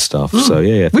artists and stuff. So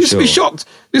yeah, we used to be shocked.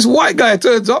 This white guy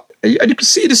turns up and you could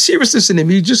see the seriousness in him.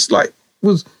 He just like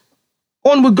was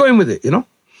onward going with it, you know?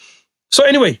 So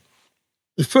anyway,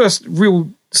 the first real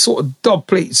sort of dub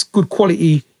plates, good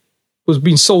quality, was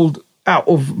being sold out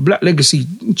of Black Legacy,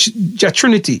 Jah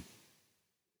Trinity.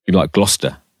 You like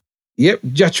Gloucester? Yep,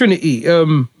 Jah Trinity.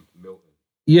 Milton.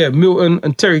 Yeah, Milton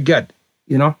and Terry Gadd,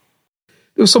 you know.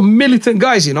 There were some militant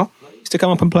guys, you know. They used to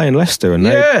come up and play in Leicester and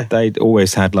they'd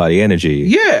always had like the energy.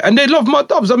 Yeah, and they loved my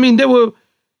dubs. I mean, they were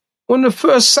one of the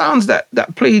first sounds that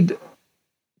played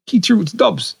Keith Roots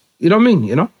dubs. You know what I mean?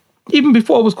 You know? Even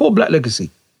before it was called Black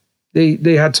Legacy.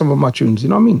 They had some of my tunes, you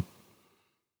know what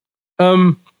I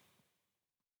mean?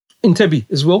 Entebbe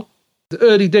as well. The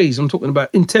early days, I'm talking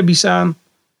about Entebbe sound.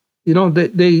 You know,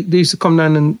 they used to come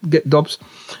down and get dubs.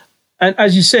 And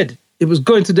as you said, it was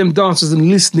going to them dances and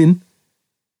listening,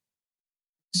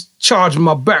 charging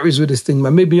my batteries with this thing,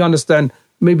 man. Maybe you understand,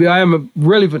 maybe I am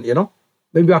relevant, you know?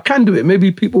 Maybe I can do it.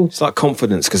 Maybe people... It's like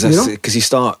confidence, because you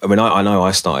start... I mean, I know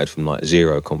I started from like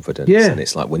zero confidence. Yeah. And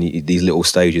it's like when these little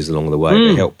stages along the way,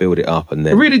 they help build it up. And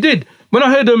then... It really did. When I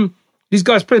heard these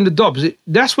guys playing the dubs,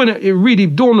 that's when it really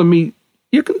dawned on me,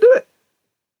 you can do it.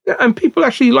 Yeah, and people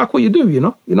actually like what you do, you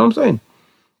know? You know what I'm saying?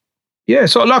 Yeah,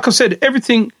 so like I said,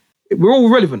 everything, we're all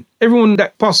relevant. Everyone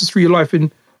that passes through your life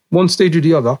in one stage or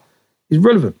the other is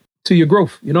relevant to your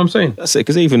growth. You know what I'm saying? That's it,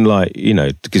 because even like, you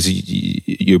know, because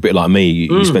you're a bit like me,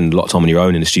 you spend a lot of time on your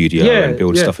own in the studio and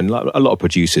build stuff. And like, a lot of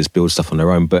producers build stuff on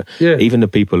their own, but even the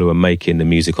people who are making the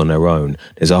music on their own,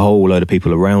 there's a whole load of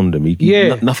people around them.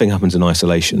 Nothing happens in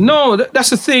isolation. No, that's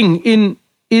the thing.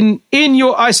 In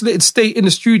your isolated state in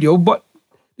the studio, but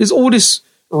there's all this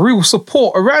real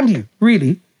support around you,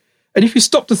 really. And if you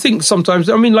stop to think sometimes,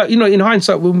 I mean, like, you know, in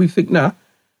hindsight, when we think now,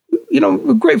 you know,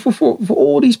 we're grateful for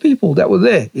all these people that were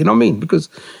there, you know what I mean? Because,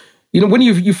 you know, when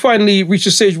you finally reach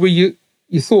a stage where you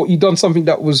thought you'd done something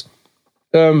that was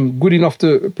good enough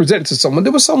to present to someone,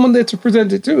 there was someone there to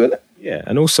present it to, isn't it? Yeah,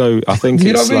 and also I think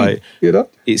it's like, you know,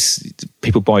 it's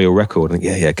people buy your record and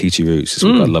think, Keith Roots, I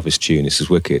love his tune, this is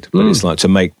wicked. But it's like to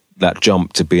make that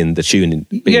jump to being the tune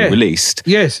being released.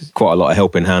 Yes. Quite a lot of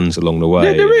helping hands along the way.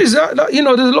 Yeah, there is. You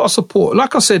know, there's a lot of support.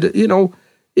 Like I said, you know,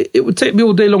 it would take me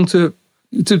all day long to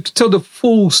tell the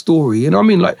full story. You know what I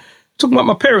mean? Like, talking about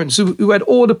my parents who had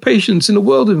all the patience in the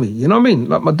world with me. You know what I mean?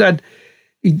 Like my dad,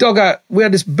 he dug out, we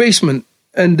had this basement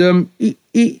and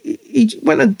he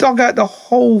went and dug out the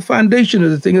whole foundation of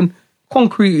the thing and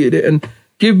concreted it and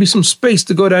gave me some space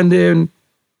to go down there and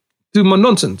do my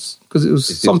nonsense, because it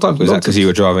was sometimes was that because you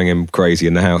were driving him crazy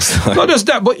in the house? Not just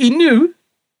that, but he knew,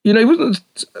 you know, he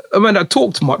wasn't a man that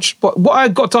talked much, but what I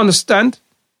got to understand,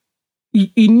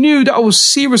 he knew that I was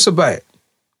serious about it.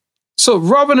 So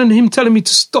rather than him telling me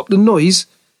to stop the noise,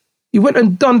 he went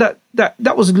and done that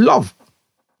was love,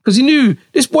 because he knew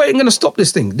this boy ain't going to stop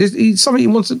this thing. It's something he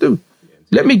wants to do.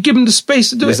 Let me give him the space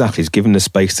to do it. Exactly, he's given the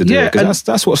space to do it. Because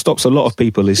that's what stops a lot of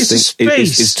people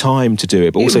is time to do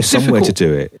it, but also somewhere to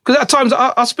do it. Because at times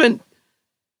I spent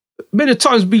many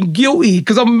times being guilty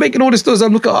because I'm making all this stuff.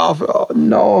 I'm looking, oh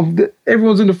no,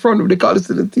 everyone's in the front of me. They can't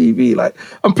listen to the TV. Like,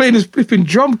 I'm playing this flipping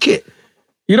drum kit.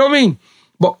 You know what I mean?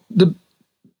 But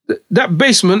that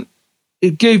basement,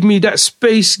 it gave me that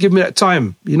space, gave me that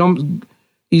time. You know,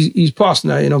 he's passed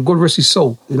now. You know, God rest his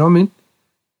soul. You know what I mean?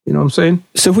 You know what I'm saying?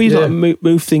 So if we like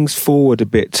move things forward a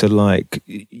bit to like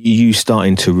you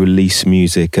starting to release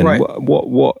music and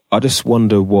what I just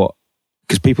wonder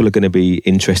because people are going to be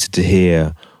interested to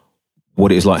hear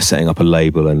what it was like setting up a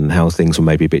label and how things were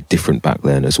maybe a bit different back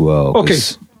then as well. Okay,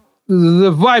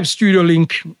 the Vibe Studio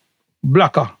Link,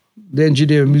 Blacker, the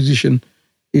engineer and musician,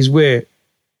 is where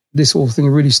this whole thing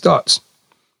really starts.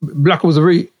 Black was a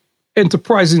very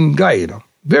enterprising guy, you know,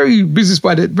 very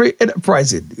business-minded, very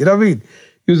enterprising. You know what I mean?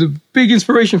 He was a big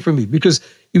inspiration for me because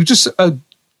he was just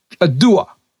a doer.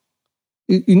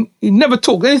 He never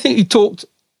talked. Anything he talked,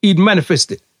 he'd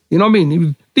manifest it. You know what I mean? He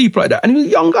was deep like that. And he was a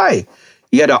young guy.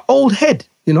 He had an old head,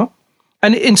 you know?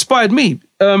 And it inspired me.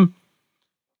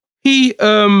 He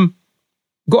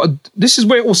this is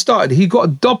where it all started. He got a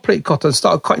dub plate cutter and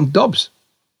started cutting dubs.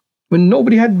 When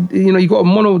nobody had, you know, you got a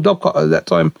mono dub cutter at that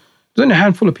time. There's only a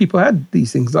handful of people had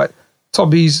these things, like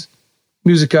Tubby's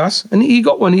Music House. And he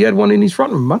got one. He had one in his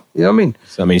front room, man. You know what I mean?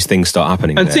 So that means things start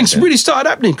happening. And things really started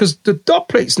happening because the dub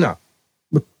plates now,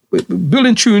 we're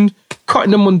building tunes,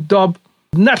 cutting them on dub,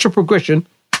 natural progression,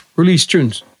 release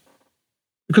tunes.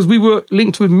 Because we were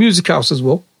linked with Music House as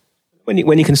well. When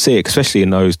you can see it, especially in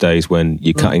those days when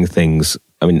you're cutting things,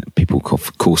 I mean, people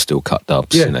of course still cut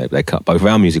dubs, you know, they cut both of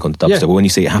our music on the dubstep, but when you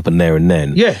see it happen there and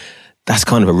then, that's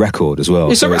kind of a record as well.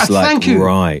 It's like, thank you.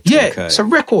 Right. Yeah, okay. It's a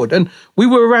record. And we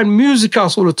were around Music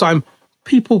House all the time,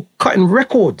 people cutting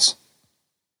records.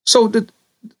 So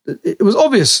it was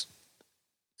obvious,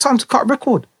 time to cut a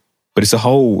record. But it's a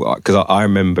whole, because I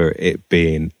remember it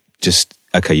being just,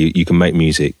 okay, you can make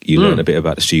music, you learn a bit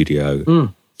about the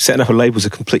studio. Setting up a label is a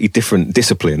completely different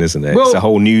discipline, isn't it? Well, it's a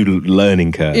whole new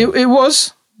learning curve. It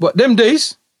was, but them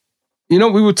days, you know,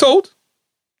 we were told,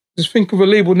 just think of a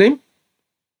label name,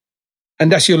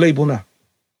 and that's your label now.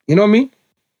 You know what I mean?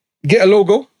 Get a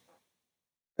logo,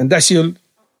 and that's your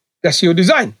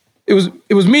design. It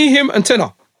was me, him, and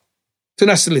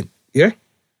Tenasseline, yeah?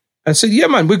 And said, yeah,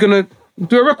 man, we're going to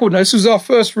do a record now. This was our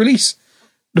first release.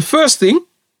 The first thing,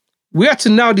 we had to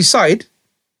now decide,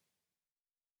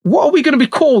 what are we going to be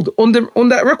called on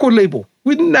that record label?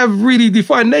 We didn't have really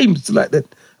defined names like that.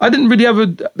 I didn't really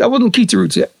have that wasn't Keita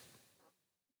Roots yet.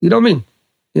 You know what I mean?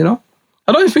 You know?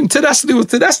 I don't even think Tenacity was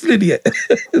Tenacity yet.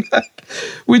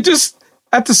 We just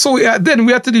had to sort it out then.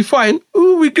 We had to define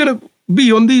who we're going to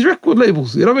be on these record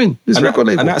labels. You know what I mean? Record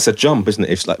label. And that's a jump, isn't it?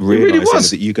 It's like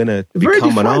realising that you're going to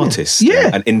become an artist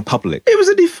and in public. It was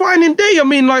a defining day. I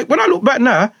mean, like, when I look back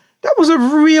now, that was a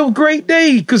real great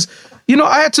day because, you know,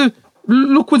 I had to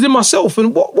look within myself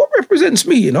and what represents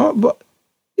me, you know. But,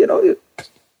 you know,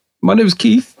 my name is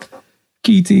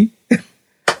Keity,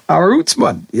 our roots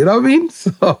man, you know what I mean?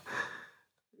 So,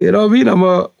 you know what I mean? I'm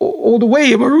all the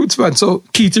way, I'm a roots man. So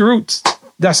Keity Roots,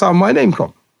 that's how my name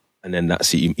come. And then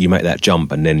that's you make that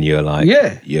jump and then you're like,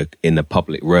 you're in the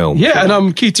public realm. Yeah, and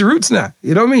I'm Keity Roots now,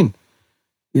 you know what I mean?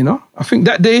 You know, I think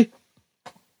that day,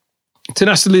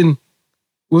 Tenasseline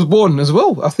was born as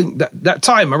well. I think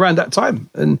around that time.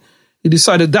 And he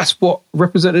decided that's what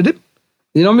represented him.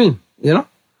 You know what I mean? You know?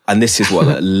 And this is what,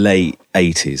 like late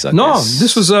 80s, I guess?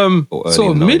 This was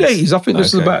sort of mid-80s. I think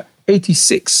this was about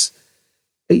 86,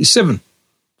 87.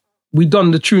 We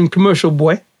done the tune Commercial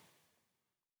Boy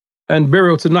and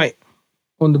Burial Tonight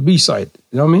on the B-side.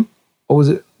 You know what I mean? Or was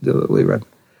it the other way around?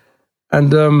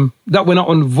 And that went out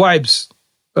on Vibes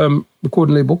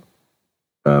recording label,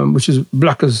 which is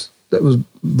Blackers. That was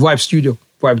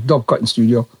Vibes dub cutting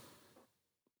studio.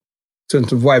 Turned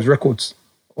to Vibes Records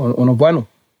on a vinyl.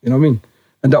 You know what I mean?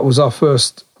 And that was our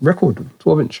first record,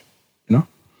 12-inch, you know?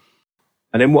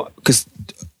 And then what, because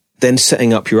then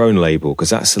setting up your own label, because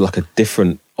that's like a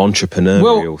different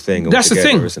entrepreneurial thing altogether, that's the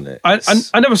thing, isn't it?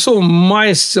 I never saw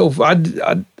myself, I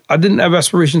didn't have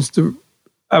aspirations to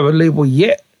have a label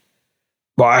yet,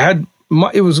 but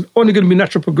it was only going to be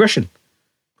natural progression.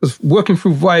 Because working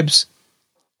through Vibes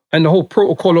and the whole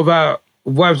protocol of how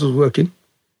Vibes was working,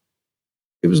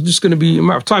 it was just going to be a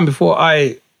matter of time before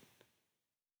I,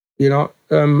 you know,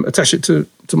 attach it to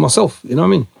myself. You know what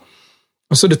I mean?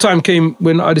 And so the time came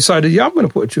when I decided, I'm going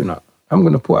to put a tune out. I'm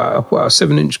going to put out a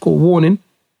 7-inch called Warning,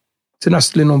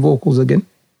 Tenasseline on vocals again.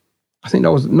 I think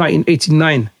that was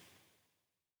 1989.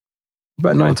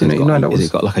 About 1989. Has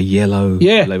it got like a yellow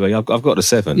label? I've got the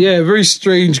 7. Yeah, very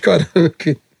strange kind of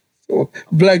looking.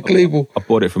 Blank label. I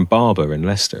bought it from Barber in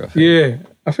Leicester, I think. Yeah.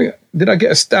 I think, did I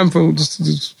get a stamp and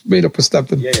just made up a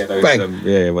stamp and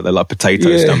bang? What they're like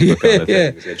potato stamp kind of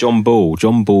things. Yeah. John Ball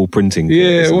printing.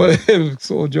 Whatever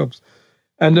sort of jobs.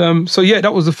 And so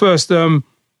that was the first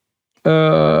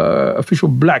official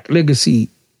Black Legacy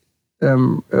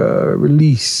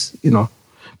release, you know.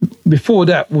 Before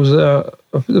that was a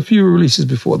few releases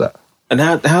before that. And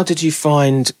how did you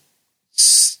find,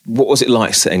 what was it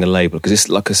like setting a label? Because it's,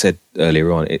 like I said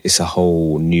earlier on, it's a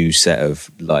whole new set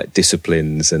of like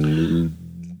disciplines and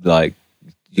like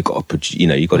you got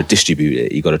to distribute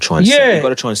it. You got to try and sell, you got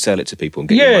to try and sell it to people and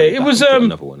get your money back and put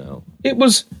another one out. It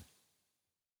was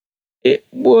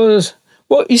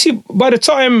well. You see, by the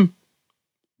time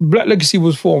Black Legacy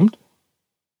was formed,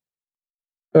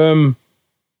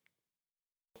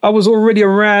 I was already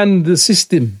around the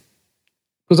system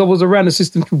because I was around the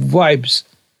system through Vibes.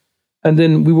 And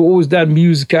then we were always down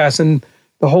Music House, and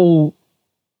the whole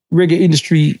reggae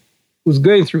industry was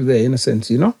going through there in a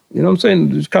sense, you know? You know what I'm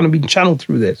saying? It was kind of being channeled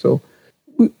through there. So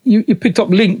you picked up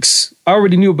links. I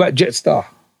already knew about Jetstar.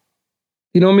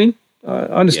 You know what I mean?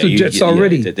 I understood Jetstar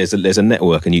already. There's a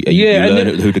network, and you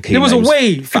learn who the key there was names, a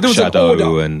way. There was an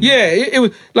order. And it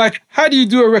was like, how do you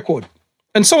do a record?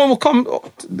 And someone will come,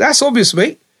 that's obvious,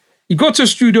 mate. You go to a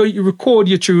studio, you record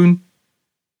your tune,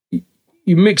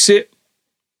 you mix it,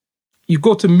 you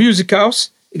go to Music House,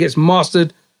 it gets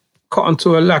mastered, cut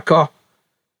onto a lacquer,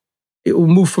 it will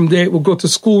move from there, it will go to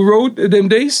School Road in them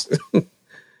days,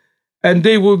 and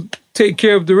they will take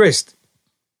care of the rest.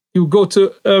 You go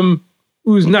to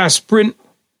who's now Sprint,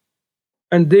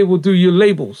 and they will do your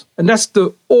labels. And that's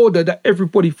the order that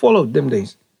everybody followed them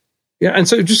days. Yeah, and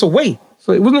so it's just a way.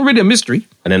 So it wasn't really a mystery.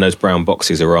 And then those brown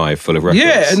boxes arrive full of records.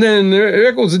 Yeah, and then the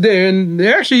records are there, and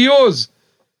they're actually yours.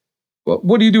 But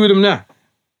what do you do with them now?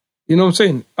 You know what I'm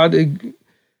saying?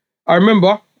 I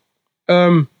remember,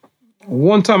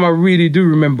 one time I really do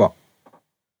remember,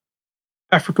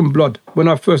 African Blood, when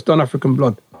I first done African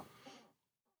Blood.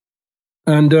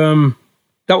 And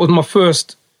that was my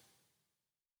first,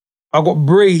 I got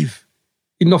brave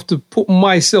enough to put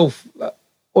myself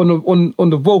on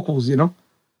the vocals, you know.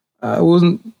 I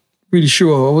wasn't really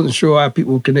sure. I wasn't sure how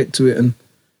people would connect to it, and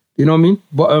you know what I mean?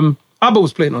 But ABBA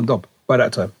was playing on dub by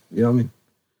that time, you know what I mean?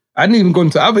 I hadn't even gone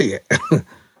to ABBA yet. And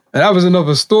that was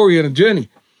another story and a journey.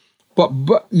 But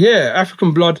yeah,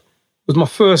 African Blood was my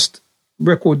first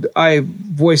record that I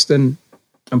voiced and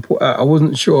put out. I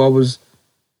wasn't sure. I was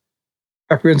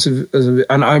apprehensive as a,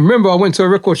 and I remember I went to a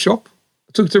record shop.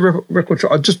 I took it to a record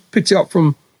shop. I just picked it up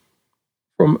from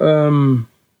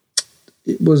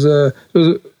it was a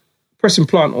pressing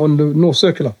plant on the North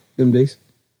Circular them days.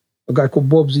 A guy called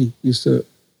Bobsy used to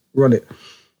run it.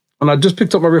 And I just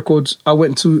picked up my records. I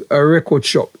went to a record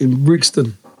shop in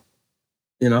Brixton,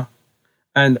 you know.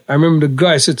 And I remember the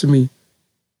guy said to me,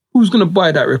 "Who's going to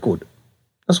buy that record?"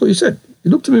 That's what he said. He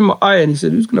looked at me in my eye and he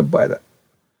said, "Who's going to buy that?"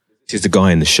 This is the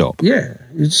guy in the shop. Yeah.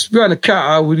 He's just behind the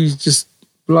counter with his just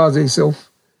blasé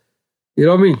self. You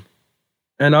know what I mean?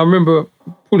 And I remember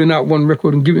pulling out one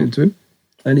record and giving it to him.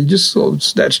 And he just sort of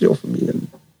snatched it off of me. And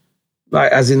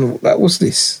like, as in, like, what's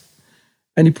this?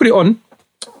 And he put it on.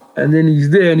 And then he's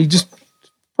there and he just,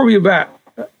 probably about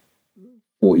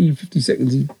 40, 50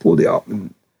 seconds, he pulled it up.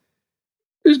 And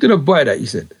who's going to buy that, he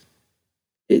said.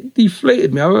 It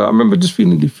deflated me. I remember just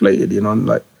feeling deflated, you know, and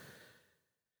like,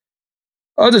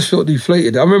 I just felt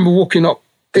deflated. I remember walking up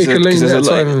Acre Lane that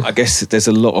time. I guess there's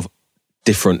a lot of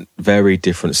very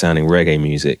different sounding reggae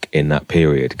music in that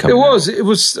period. There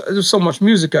was so much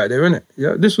music out there, innit?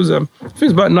 Yeah, this was, I think it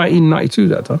was about 1992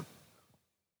 that time.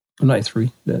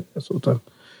 93, that sort of time.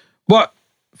 But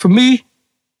for me,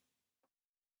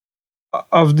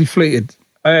 I was deflated.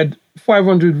 I had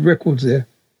 500 records there,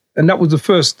 and that was the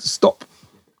first stop.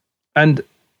 And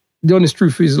the honest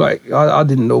truth is, like, I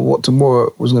didn't know what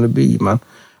tomorrow was going to be, man.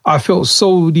 I felt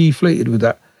so deflated with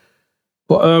that.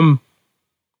 But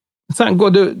thank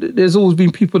God there's always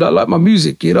been people that like my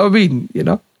music, you know what I mean? You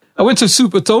know, I went to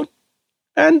Supertone,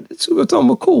 and Supertone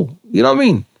were cool, you know what I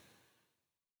mean?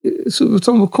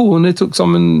 Supertone were cool, and they took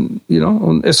something, you know,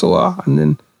 on SOR, and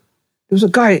then there was a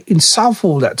guy in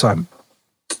Southall that time.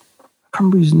 I can't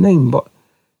remember his name, but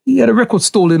he had a record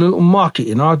stall in a little market,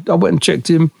 you know. I went and checked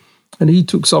him, and he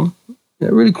took some. Yeah,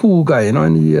 really cool guy, you know,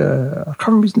 and he, I can't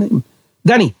remember his name.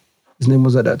 Danny, his name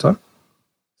was at that time.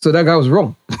 So that guy was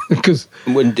wrong. Because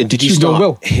did you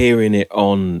start hearing it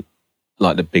on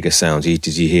like the bigger sounds?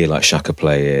 Did you hear like Shaka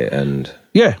play it? And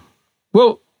yeah.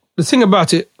 Well, the thing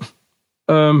about it,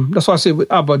 that's why I say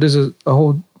with ABBA, there's a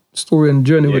whole story and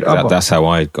journey with ABBA. That's how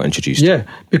I got introduced. Yeah,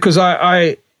 because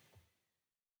I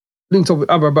linked up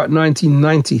with ABBA about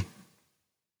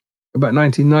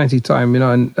 1990 time, you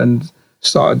know, and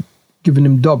started giving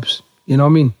him dubs. You know what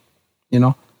I mean? You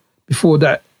know, before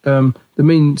that, the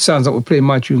main sounds that were playing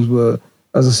my tunes were,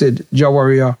 as I said, Jah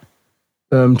Warrior,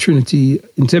 Trinity,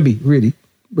 Entebbe, really,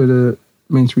 were the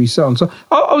main three sounds. So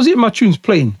I was hearing my tunes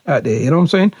playing out there, you know what I'm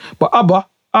saying? But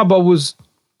ABBA was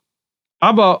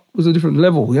a different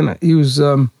level, you know. He was,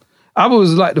 ABBA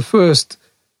was like the first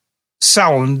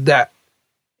sound that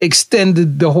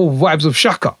extended the whole vibes of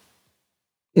Shaka,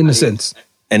 in a sense.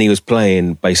 And he was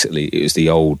playing, basically, it was the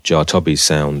old Jar Tobby's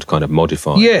sound kind of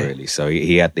modified, really. So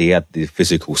he had the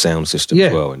physical sound system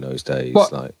as well in those days.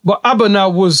 But ABBA now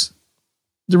was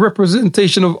the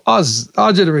representation of us,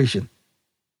 our generation,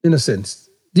 in a sense.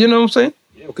 Do you know what I'm saying?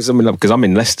 Yeah, Because I'm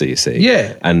in Leicester, you see.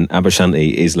 Yeah. And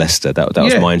Abashanti is Leicester. That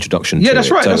was my introduction to it. Yeah,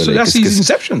 that's right. Totally. That's his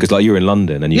inception. Because like you're in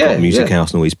London and you've got Music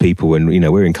House and all these people and,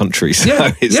 we're in country. So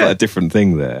it's like a different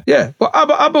thing there. Yeah. But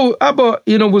Abba,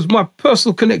 was my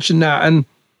personal connection now. And,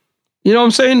 you know what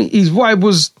I'm saying? His vibe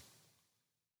was,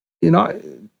 he's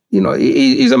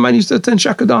a man who used to attend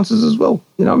Shaka dances as well.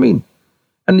 You know what I mean?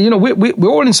 And, we're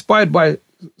all inspired by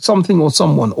something or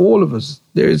someone, all of us.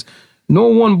 There is no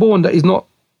one born that is not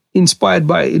inspired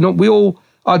by,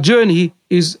 our journey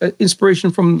is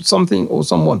inspiration from something or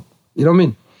someone. You know what I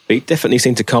mean? He definitely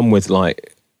seemed to come with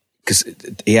because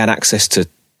he had access to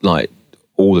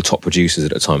all the top producers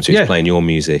at the time. So he was playing your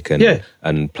music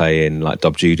and playing like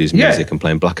Dub Judy's music and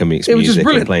playing Black Amik's music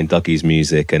and playing Dougie's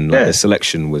music and the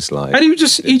selection was like. And he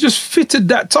just fitted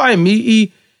that time.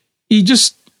 He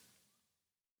just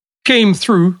came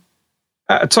through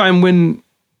at a time when,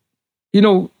 in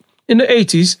the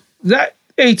 80s, that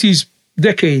 80s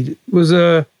decade was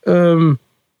a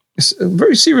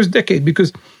very serious decade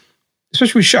because,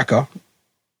 especially with Shaka,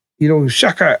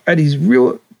 Shaka had his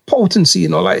real potency,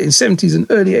 like in 70s and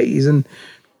early 80s, and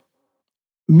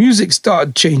music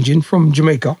started changing from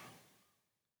Jamaica.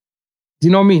 Do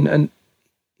you know what I mean? And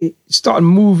it started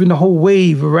moving the whole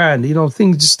wave around.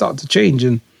 Things just started to change,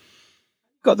 and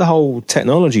got the whole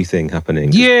technology thing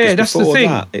happening. Yeah, that's the thing.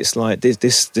 It's like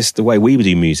this the way we would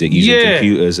do music using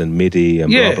computers and MIDI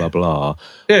and blah blah blah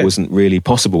wasn't really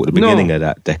possible at the beginning of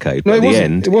that decade. But at the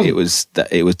end, it was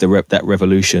that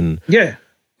revolution. Yeah,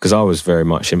 because I was very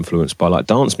much influenced by like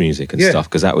dance music and stuff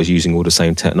because that was using all the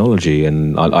same technology,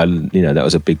 and I that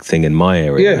was a big thing in my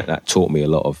area. Yeah. That taught me a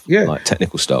lot of like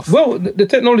technical stuff. Well, the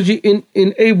technology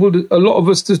enabled a lot of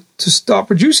us to start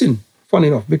producing. Funny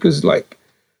enough, because like,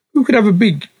 who could have a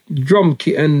big drum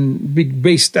kit and big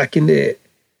bass stack in their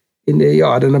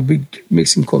yard and a big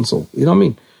mixing console? You know what I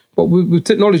mean? But with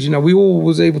technology now, we all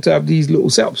was able to have these little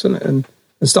setups and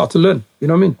start to learn. You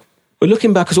know what I mean? But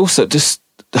looking back, as also just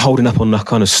holding up on that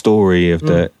kind of story of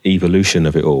the evolution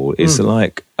of it all is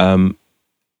like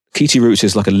Keety Roots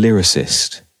is like a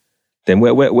lyricist. Then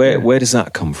where does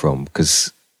that come from?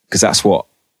 Because that's what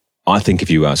I think of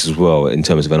you as well in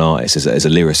terms of an artist as a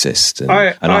lyricist,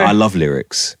 and I love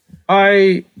lyrics.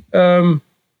 I think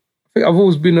I've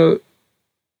always been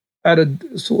at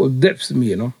a sort of depth to me,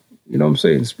 you know what I'm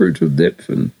saying? Spiritual depth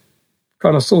and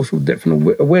kind of social depth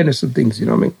and awareness of things, you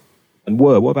know what I mean? And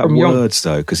what about words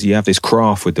though? Because you have this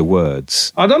craft with the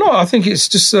words. I don't know. I think it's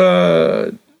just,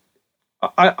 I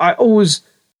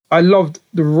loved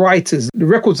the writers. The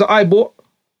records that I bought,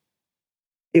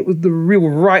 it was the real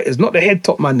writers, not the head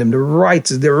top man, the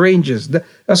writers, the arrangers.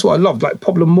 That's what I loved, like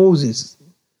Pablo Moses,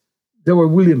 Delroy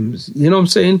Williams, you know what I'm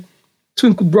saying?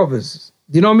 Twinkle Brothers,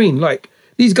 you know what I mean? Like,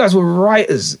 these guys were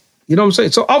writers, you know what I'm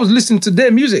saying? So I was listening to their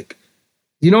music,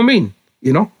 you know what I mean?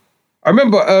 I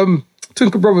remember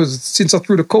Twinkle Brothers, Since I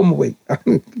Threw the Comb Away.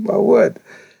 My word.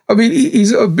 I mean,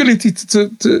 his ability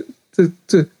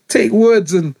to take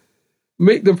words and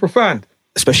make them profound.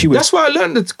 Especially that's why I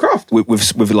learned the craft.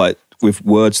 With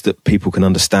words that people can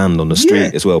understand on the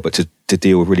street as well, but to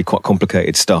deal with really quite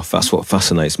complicated stuff. That's what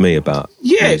fascinates me about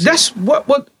music. That's what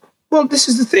this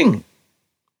is the thing.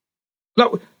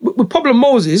 Like with Pablo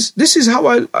Moses, this is how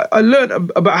I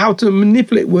learned about how to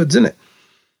manipulate words, innit?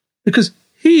 Because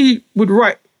he would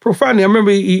write profoundly. I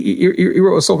remember he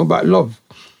wrote a song about love,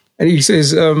 and he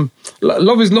says,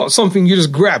 love is not something you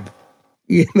just grab,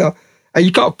 and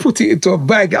you can't put it into a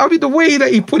bag. I mean, the way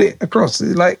that he put it across,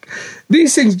 like,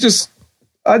 these things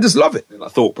I just love it.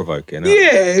 Like thought-provoking.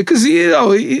 Yeah, because,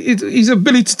 his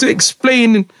ability to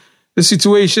explain the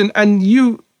situation and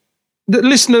you, the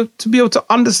listener, to be able to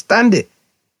understand it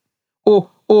or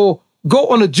go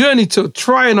on a journey to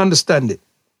try and understand it.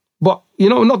 But,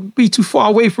 not be too far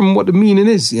away from what the meaning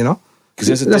is,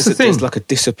 Because there's like a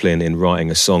discipline in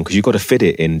writing a song because you've got to fit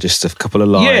it in just a couple of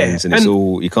lines, and it's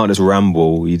all, you can't just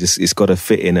ramble. It's got to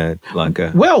fit in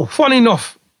Well, funny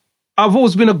enough, I've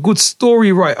always been a good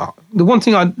story writer. The one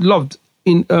thing I loved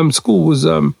in school was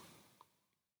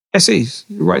essays,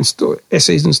 writing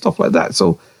essays and stuff like that.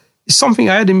 So it's something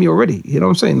I had in me already. You know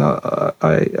what I'm saying?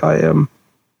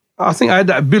 I think I had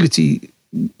that ability,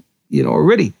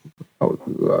 already. I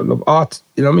love art.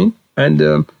 You know what I mean?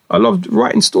 And I loved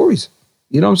writing stories.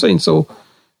 You know what I'm saying? So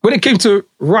when it came to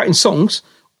writing songs,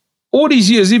 all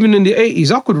these years, even in the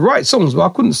 80s, I could write songs, but I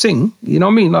couldn't sing. You know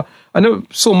what I mean? I never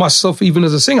saw myself even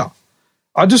as a singer.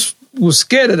 I just was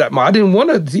scared of that, man. I didn't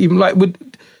want to even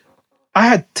I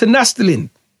had Tenastalin,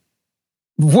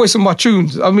 voice of my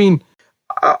tunes. I mean,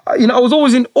 I was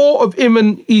always in awe of him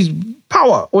and his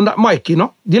power on that mic, You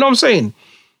know what I'm saying?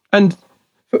 And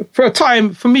for a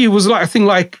time, for me, it was like a thing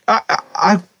like,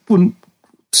 I wouldn't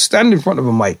stand in front of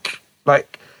a mic.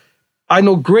 Like, I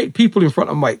know great people in front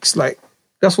of mics. Like,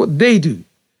 that's what they do.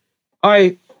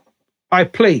 I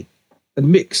play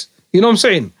and mix. You know what I'm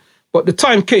saying? But the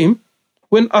time came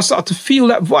when I started to feel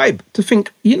that vibe, to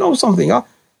think, you know something, I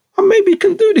maybe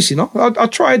can do this, you know. I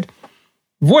tried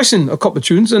voicing a couple of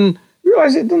tunes and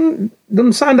realized it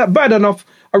doesn't sound that bad enough.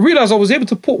 I realized I was able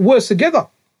to put words together.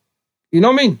 You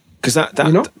know what I mean? Because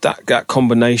that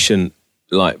combination,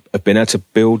 like, of being able to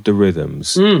build the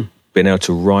rhythms, being able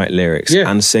to write lyrics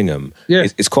and sing them,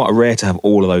 it's quite rare to have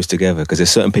all of those together, because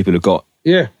there's certain people who've got...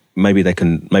 Maybe they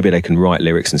can write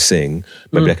lyrics and sing.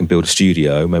 Maybe they can build a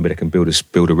studio. Maybe they can build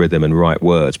a rhythm and write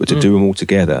words. But to do them all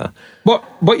together, but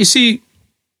you see,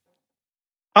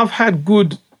 I've had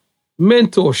good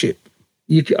mentorship.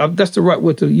 That's the right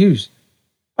word to use.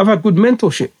 I've had good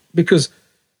mentorship because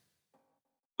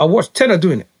I watched Tenor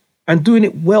doing it and doing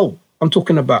it well. I'm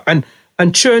talking about and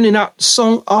churning out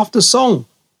song after song.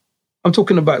 I'm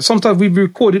talking about. Sometimes we've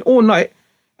recorded all night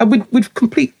and we'd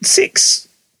complete 6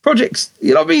 projects,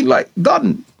 you know what I mean? Like,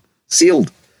 done,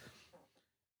 sealed.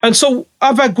 And so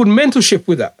I've had good mentorship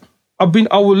with that. I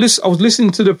was listening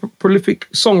to the prolific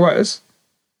songwriters,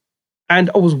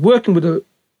 and I was working with a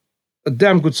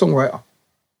damn good songwriter.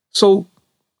 So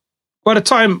by the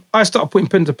time I started putting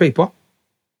pen to paper,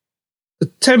 the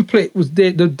template was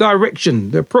there, the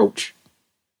direction, the approach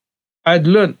I had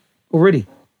learned already.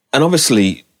 And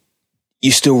obviously, you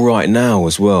still write now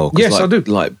as well. Yes, like, I do.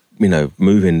 Like, you know,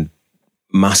 moving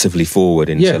massively forward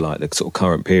into like the sort of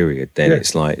current period, then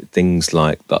it's like things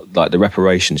like the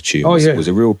Reparations tune was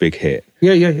a real big hit.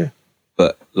 Yeah.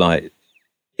 But like,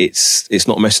 it's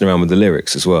not messing around with the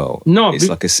lyrics as well. No, it's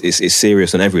like it's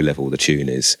serious on every level. The tune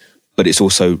is, but it's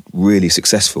also really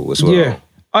successful as well. Yeah,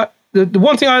 the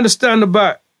one thing I understand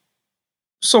about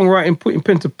songwriting, putting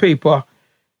pen to paper,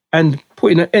 and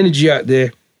putting an energy out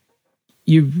there,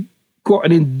 you've got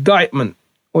an indictment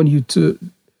on you to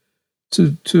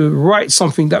write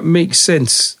something that makes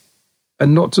sense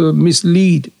and not to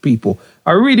mislead people.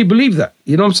 I really believe that.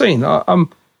 You know what I'm saying?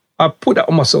 I put that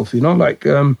on myself, you know, like,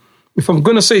 if I'm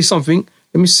going to say something,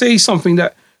 let me say something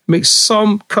that makes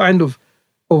some kind of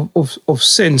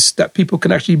sense, that people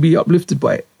can actually be uplifted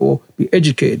by it or be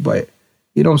educated by it.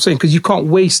 You know what I'm saying? Because you can't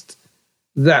waste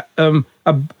that. A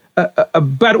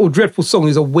bad or dreadful song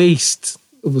is a waste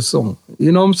of a song.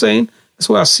 You know what I'm saying? That's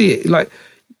why I see it. Like,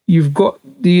 you've got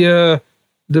the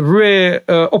rare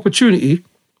opportunity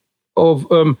of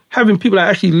having people that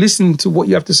actually listen to what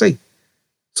you have to say.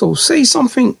 So say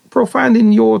something profound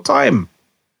in your time.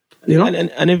 You know,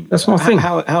 and that's my thing.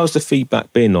 How has the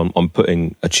feedback been on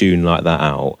putting a tune like that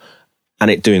out and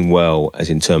it doing well, as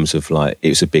in terms of like it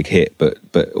was a big hit, but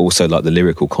also like the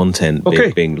lyrical content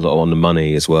being a lot on the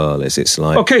money as well? As it's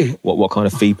like, what kind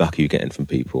of feedback are you getting from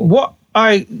people? What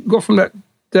I got from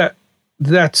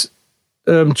that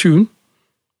tune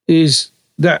is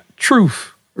that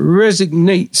truth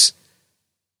resonates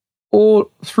all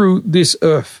through this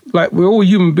earth. Like, we're all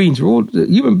human beings. We're all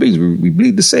human beings. We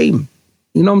bleed the same.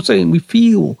 You know what I'm saying? We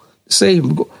feel the same.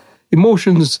 We've got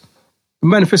emotions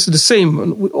manifested the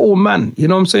same. We're all man. You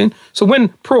know what I'm saying? So when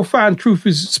profound truth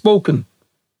is spoken,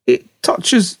 it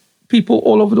touches people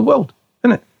all over the world,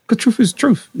 isn't it? Because truth is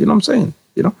truth. You know what I'm saying?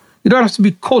 You know, you don't have to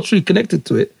be culturally connected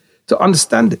to it to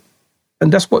understand it.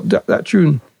 And that's what that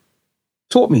tune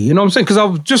taught me. You know what I'm saying? Because I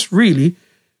was just really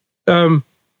writing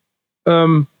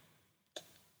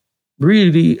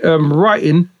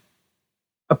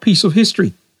a piece of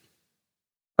history.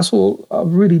 That's all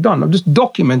I've really done. I've just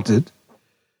documented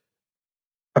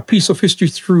a piece of history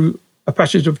through a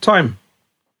passage of time.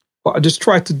 But I just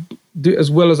tried to do it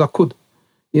as well as I could.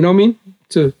 You know what I mean?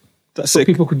 So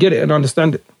people could get it and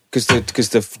understand it. Because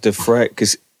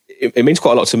it means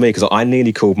quite a lot to me, because I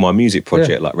nearly called my music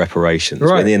project like Reparations. Right.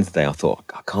 But at the end of the day, I thought,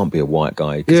 I can't be a white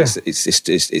guy, because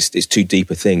it's too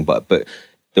deep a thing. But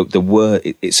the word,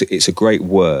 it's a great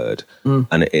word,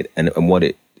 and what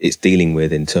it's dealing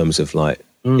with in terms of like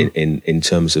in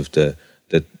terms of the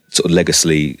sort of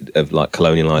legacy of like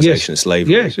colonialisation and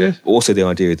slavery. Yes. But also the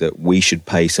idea that we should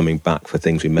pay something back for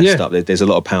things we messed up. There's a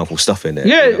lot of powerful stuff in it.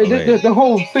 Yeah, you know the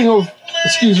whole thing of,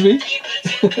 excuse me.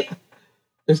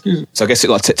 So I guess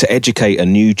to educate a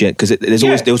new gen, because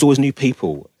there was always new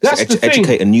people. That's the thing.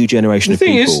 Educate a new generation of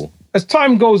people. The thing is, as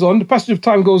time goes on, the passage of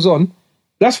time goes on,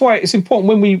 that's why it's important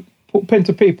when we put pen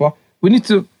to paper, we need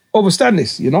to understand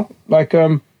this, you know? Like,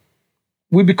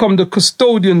 we become the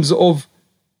custodians of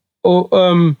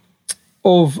the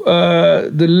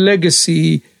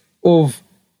legacy of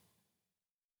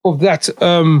that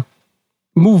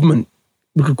movement,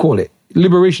 we could call it,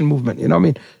 liberation movement, you know what I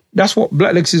mean? That's what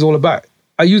Black Legacy is all about.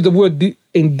 I use the word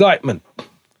indictment.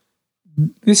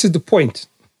 this is the point.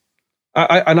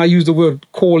 I used the word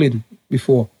calling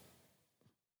before.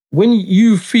 When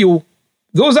you feel,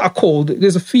 those that are called,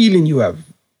 there's a feeling you have.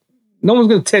 No one's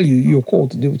going to tell you you're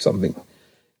called to do something.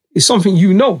 It's something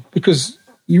you know because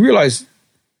you realize,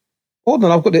 hold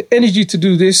on, I've got the energy to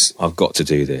do this. I've got to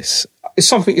do this. It's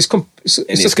something. It's going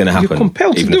to happen. You're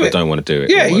compelled even to do if it. I don't want to do it.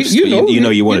 Yeah, you know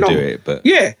you want to do it, but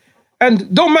yeah,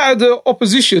 and don't matter the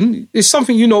opposition. It's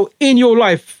something you know in your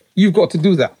life. You've got to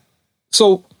do that.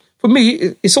 So for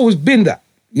me, it's always been that.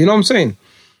 You know what I'm saying?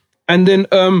 And then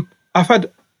I've had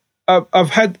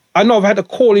a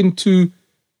calling to.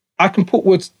 I can put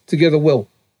words together well.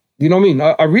 You know what I mean?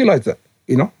 I realize that.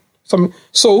 You know,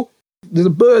 so there's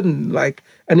a burden, like,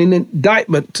 and an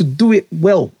indictment to do it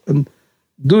well and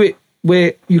do it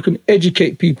where you can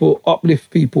educate people, uplift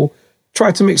people,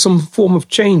 try to make some form of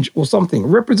change or something,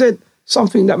 represent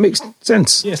something that makes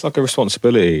sense. Yeah, it's like a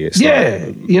responsibility. It's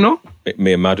like, you know?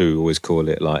 Me and Madhu always call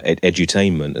it like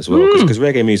edutainment as well, because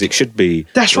reggae music should be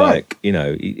that's like, right. You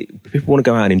know, people want to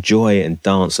go out and enjoy it and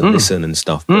dance and listen and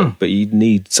stuff, but you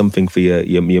need something for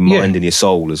your mind and your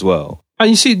soul as well.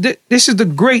 And you see, this is the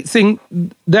great thing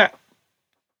that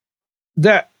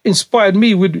inspired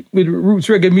me with roots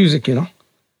reggae music, you know?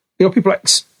 You know, people like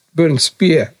Burning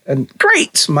Spear and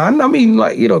greats, man. I mean,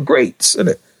 like, you know, greats, isn't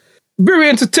it? Very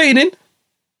entertaining,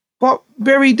 but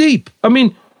very deep. I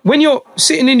mean, when you're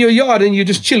sitting in your yard and you're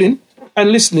just chilling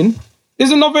and listening, there's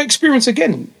another experience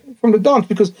again from the dance,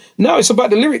 because now it's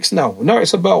about the lyrics now. Now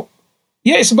it's about,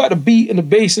 it's about the beat and the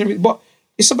bass and everything, but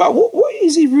it's about what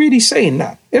is he really saying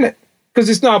now, isn't it? Because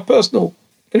it's now a personal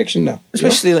connection now.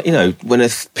 Especially, you know, when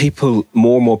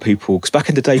more and more people, because back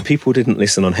in the day, people didn't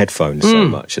listen on headphones so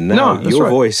much, and now your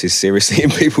voice is seriously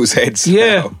in people's heads.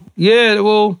 Yeah,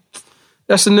 well,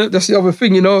 that's the other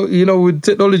thing, you know, with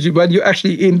technology, man, you're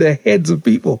actually in the heads of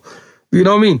people. You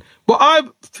know what I mean? But I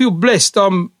feel blessed.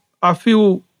 I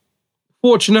feel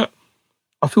fortunate.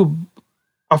 I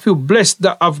feel blessed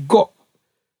that I've got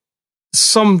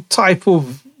some type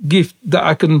of gift that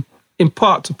I can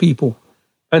impart to people.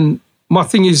 And my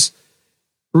thing is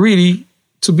really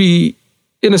to be,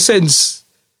 in a sense,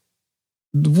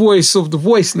 the voice of the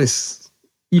voiceless,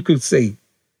 you could say.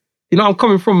 You know, I'm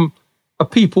coming from a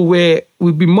people where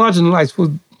we've been marginalized for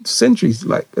centuries,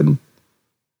 like, and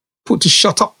put to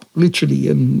shut up, literally,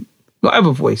 and not have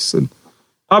a voice. And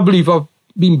I believe I've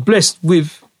been blessed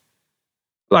with,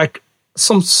 like,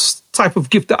 some type of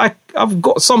gift that I've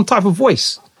got some type of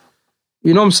voice.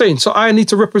 You know what I'm saying? So I need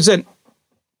to represent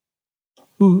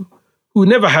who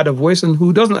never had a voice and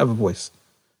who doesn't have a voice.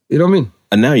 You know what I mean?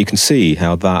 And now you can see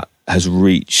how that has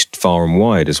reached far and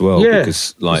wide as well. Yeah.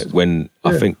 Because like when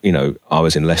I think, you know, I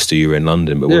was in Leicester, you were in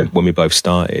London, but when we both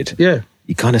started,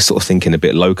 you kind of sort of thinking a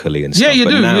bit locally and stuff. Yeah, you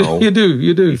but do. Now, you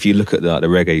do. If you look at the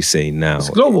reggae scene now, it's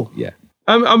global. Yeah.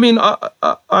 I mean, I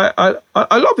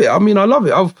love it. I mean, I love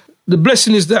it. The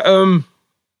blessing is that,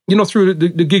 you know, through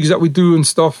the gigs that we do and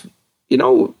stuff, you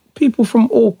know, people from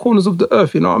all corners of the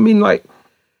earth, you know, I mean, like,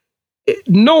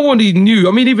 nobody knew.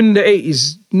 I mean, even in the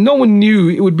 80s, no one knew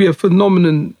it would be a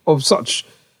phenomenon of such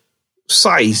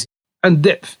size and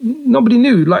depth. Nobody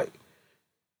knew. Like,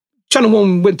 Channel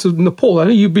 1 went to Nepal. I know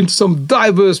you've been to some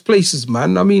diverse places,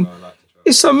 man. I mean,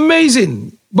 it's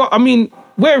amazing. But, I mean,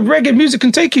 where reggae music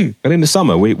can take you. And in the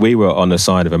summer, we were on the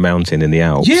side of a mountain in the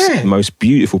Alps. Yeah. Most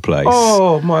beautiful place.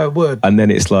 Oh, my word. And then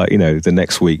it's like, you know, the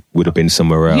next week would have been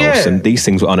somewhere else. Yeah. And these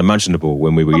things were unimaginable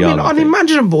when we were young.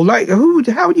 Unimaginable. Like,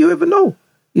 how would you ever know?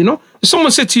 You know? If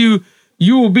someone said to you,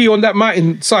 you will be on that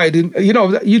mountain side, and, you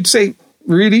know, you'd say,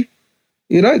 really?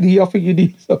 You know, I think you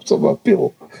need some sort of a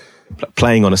pill.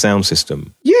 Playing on a sound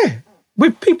system. Yeah.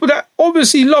 With people that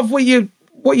obviously love what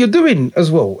you're doing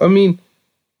as well. I mean,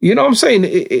 you know what I'm saying?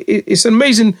 It's an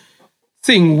amazing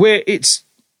thing where it's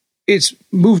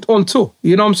moved on to,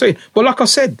 you know what I'm saying? But like I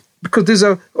said, because there's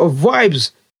a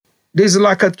vibes, there's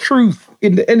like a truth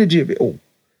in the energy of it all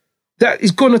that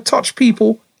is going to touch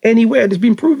people anywhere. It's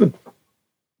been proven.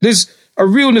 There's a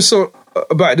realness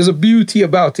about it. There's a beauty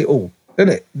about it all, isn't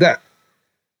it? That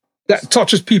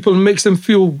touches people and makes them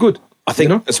feel good. I think,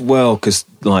 you know? As well, because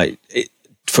like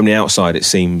from the outside, it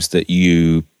seems that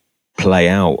you play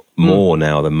out more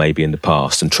now than maybe in the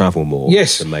past and travel more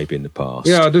than maybe in the past.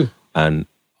 Yeah, I do. And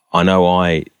I know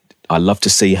I love to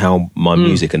see how my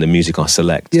music and the music I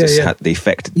select had the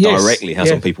effect directly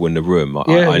has on people in the room.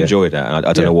 I enjoy that. And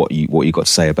I don't know what you got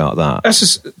to say about that. That's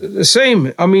just the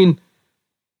same. I mean,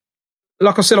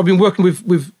 like I said, I've been working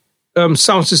with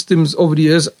sound systems over the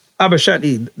years. Abba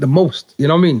Shanti the most, you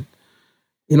know what I mean?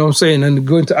 You know what I'm saying? And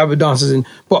going to Abba dances.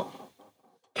 But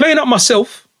playing up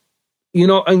myself, you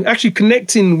know, and actually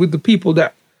connecting with the people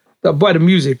that buy the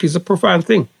music is a profound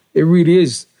thing. It really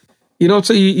is. You know,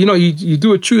 so you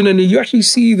do a tune and you actually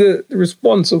see the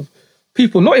response of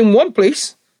people, not in one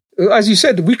place. As you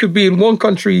said, we could be in one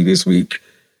country this week,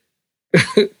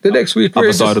 the next week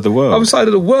other side of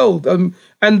the world,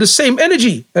 and the same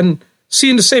energy, and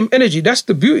seeing the same energy. That's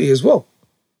the beauty as well.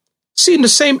 Seeing the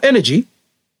same energy,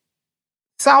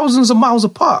 thousands of miles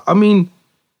apart. I mean,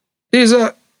 there's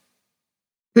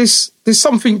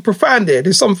something profound there.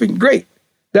 There's something great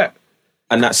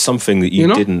and that's something that you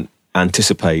didn't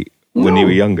anticipate when you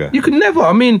were younger. You could never.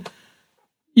 I mean,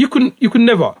 you can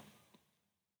never.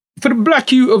 For the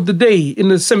black youth of the day in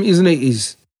the 70s and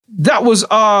 80s, that was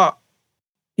our.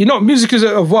 Music is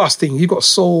a vast thing. You got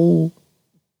soul,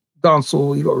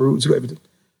 dancehall, you got roots, you got everything.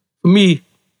 For me,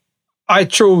 I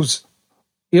chose.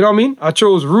 You know what I mean? I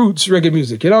chose roots reggae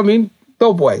music. You know what I mean?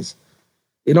 Dubwise.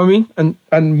 You know what I mean?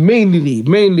 And mainly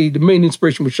the main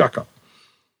inspiration was Shaka.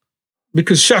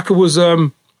 Because Shaka was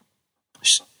the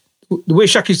way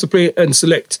Shaka used to play and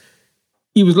select,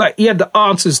 he had the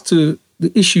answers to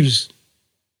the issues.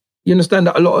 You understand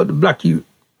that a lot of the black youth,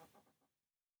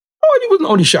 he wasn't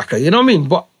only Shaka, you know what I mean?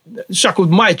 But Shaka was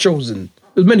my chosen.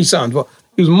 There's many sounds, but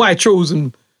he was my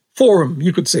chosen forum,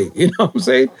 you could say. You know what I'm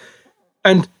saying?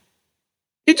 And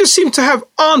it just seemed to have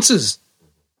answers.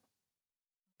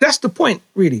 That's the point,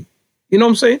 really. You know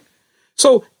what I'm saying?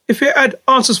 So if it had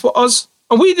answers for us,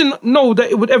 and we didn't know that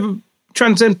it would ever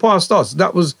transcend past us.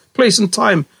 That was place and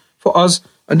time for us.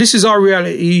 And this is our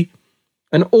reality.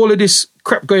 And all of this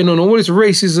crap going on, all this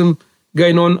racism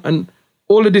going on, and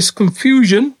all of this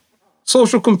confusion,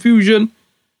 social confusion,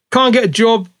 can't get a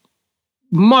job,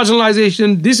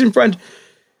 marginalization, disenfranchisement.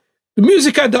 The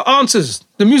music had the answers.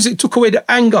 The music took away the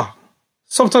anger.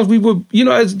 Sometimes we were,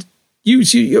 as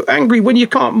you're angry when you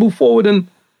can't move forward and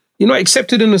you're not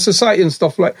accepted in the society and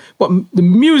stuff like. But the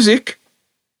music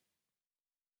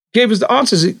gave us the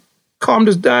answers. It calmed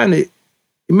us down. It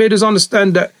made us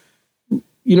understand that,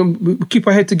 we keep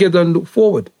our head together and look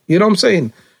forward. You know what I'm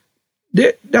saying?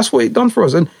 That's what it done for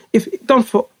us. And if it done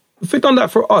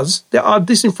that for us, there are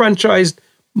disenfranchised,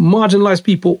 marginalized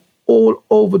people all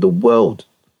over the world.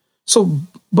 So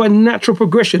by natural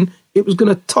progression, it was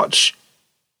going to touch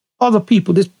other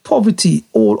people. There's poverty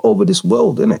all over this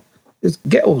world, isn't it? There's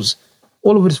ghettos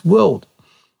all over this world.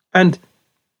 And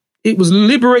it was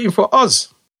liberating for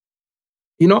us.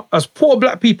 As poor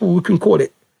black people, we can call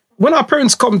it. When our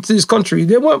parents come to this country,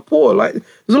 they weren't poor. Like, there's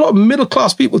a lot of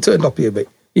middle-class people turned up here, mate.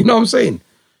 You know what I'm saying?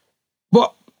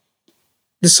 But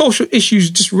the social issues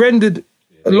just rendered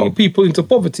a lot of people into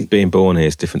poverty. Being born here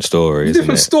is a different story,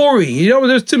 Different story.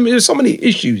 There's so many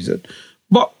issues.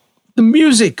 But the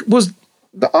music was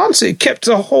the answer. It kept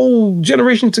a whole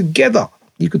generation together,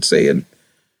 you could say, and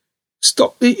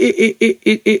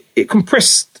it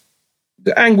compressed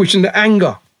the anguish and the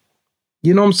anger.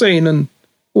 You know what I'm saying? And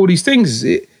all these things,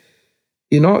 and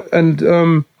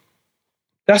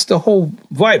that's the whole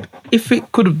vibe. If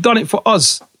it could have done it for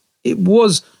us, it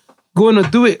was going to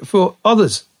do it for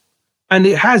others. And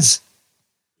it has.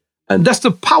 And that's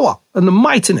the power and the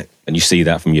might in it. And you see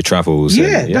that from your travels.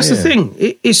 That's the thing.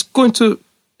 It's going to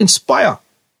inspire.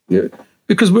 Yeah,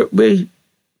 because we're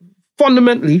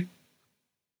fundamentally,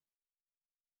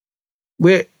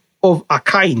 we're of a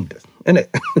kind, innit?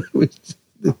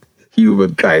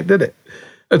 Humankind, innit?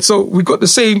 And so we got the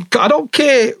same. I don't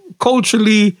care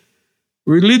culturally,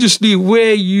 religiously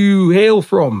where you hail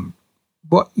from,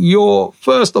 but you're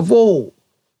first of all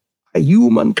a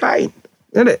humankind,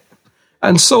 innit?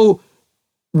 And so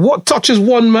what touches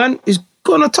one man is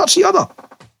gonna touch the other.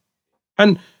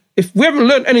 And if we haven't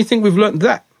learned anything, we've learned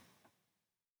that.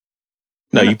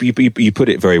 No, you put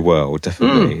it very well,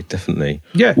 definitely.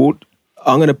 Yeah. Well,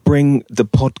 I'm going to bring the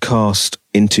podcast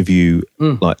interview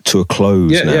to a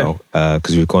close now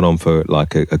because we've gone on for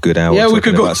a good hour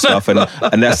talking about stuff, and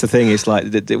that's the thing. It's like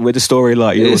with a story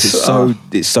like yours,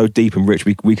 it's so deep and rich.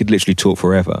 We could literally talk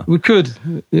forever. We could,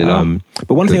 But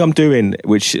one thing I'm doing,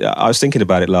 which I was thinking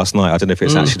about it last night. I don't know if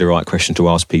it's actually the right question to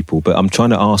ask people, but I'm trying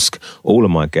to ask all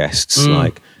of my guests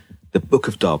the Book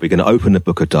of Dub. You're going to open the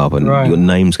Book of Dub, and your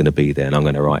name's going to be there, and I'm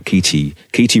going to write Keety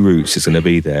Roots is going to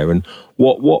be there. And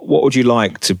what would you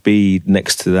like to be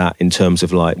next to that in terms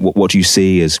of what do you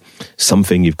see as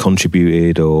something you've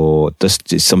contributed, or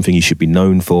just it's something you should be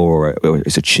known for, or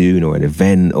it's a tune or an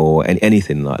event or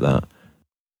anything like that?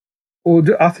 Well,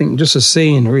 I think just a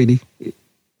saying, really,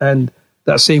 and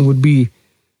that saying would be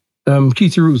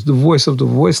Keety Roots, the voice of the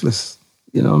voiceless.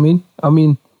 You know what I mean? I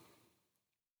mean,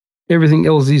 everything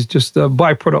else is just a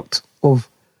byproduct of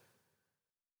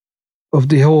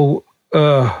the whole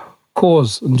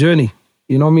cause and journey,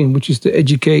 you know what I mean? Which is to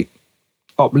educate,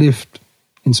 uplift,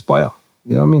 inspire,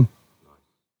 you know what I mean?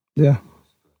 Yeah.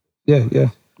 Yeah.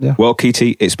 Well,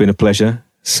 Keity, it's been a pleasure.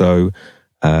 So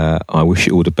I wish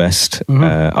you all the best.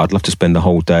 I'd love to spend the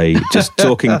whole day just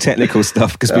talking technical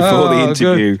stuff, because before the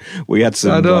interview we had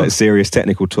some serious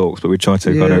technical talks, but we tried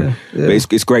to kind of. But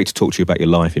it's great to talk to you about your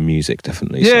life in music,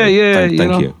 definitely.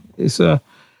 Thank you.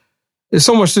 It's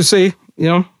so much to say, you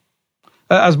know.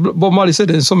 As Bob Marley said,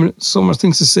 there's so much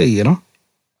things to say, you know.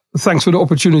 Thanks for the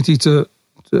opportunity to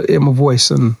hear my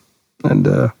voice and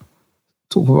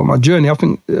talk about my journey. I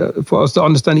think for us to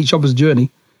understand each other's journey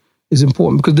is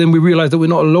important, because then we realize that we're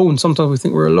not alone. Sometimes we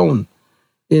think we're alone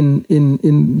in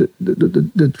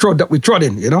the trod that we trod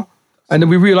in, you know? And then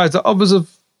we realize that others have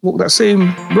walked that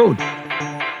same road.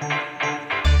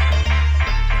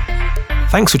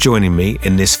 Thanks for joining me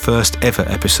in this first ever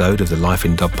episode of the Life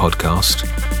in Dub podcast.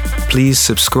 Please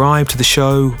subscribe to the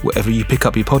show wherever you pick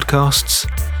up your podcasts.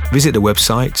 Visit the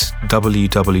website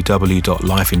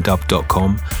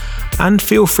www.lifeindub.com and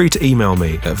feel free to email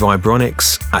me at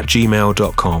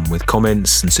vibronics@gmail.com with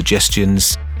comments and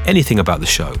suggestions, anything about the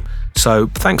show. So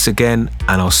thanks again,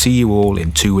 and I'll see you all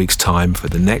in 2 weeks' time for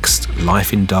the next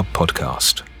Life in Dub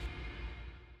podcast.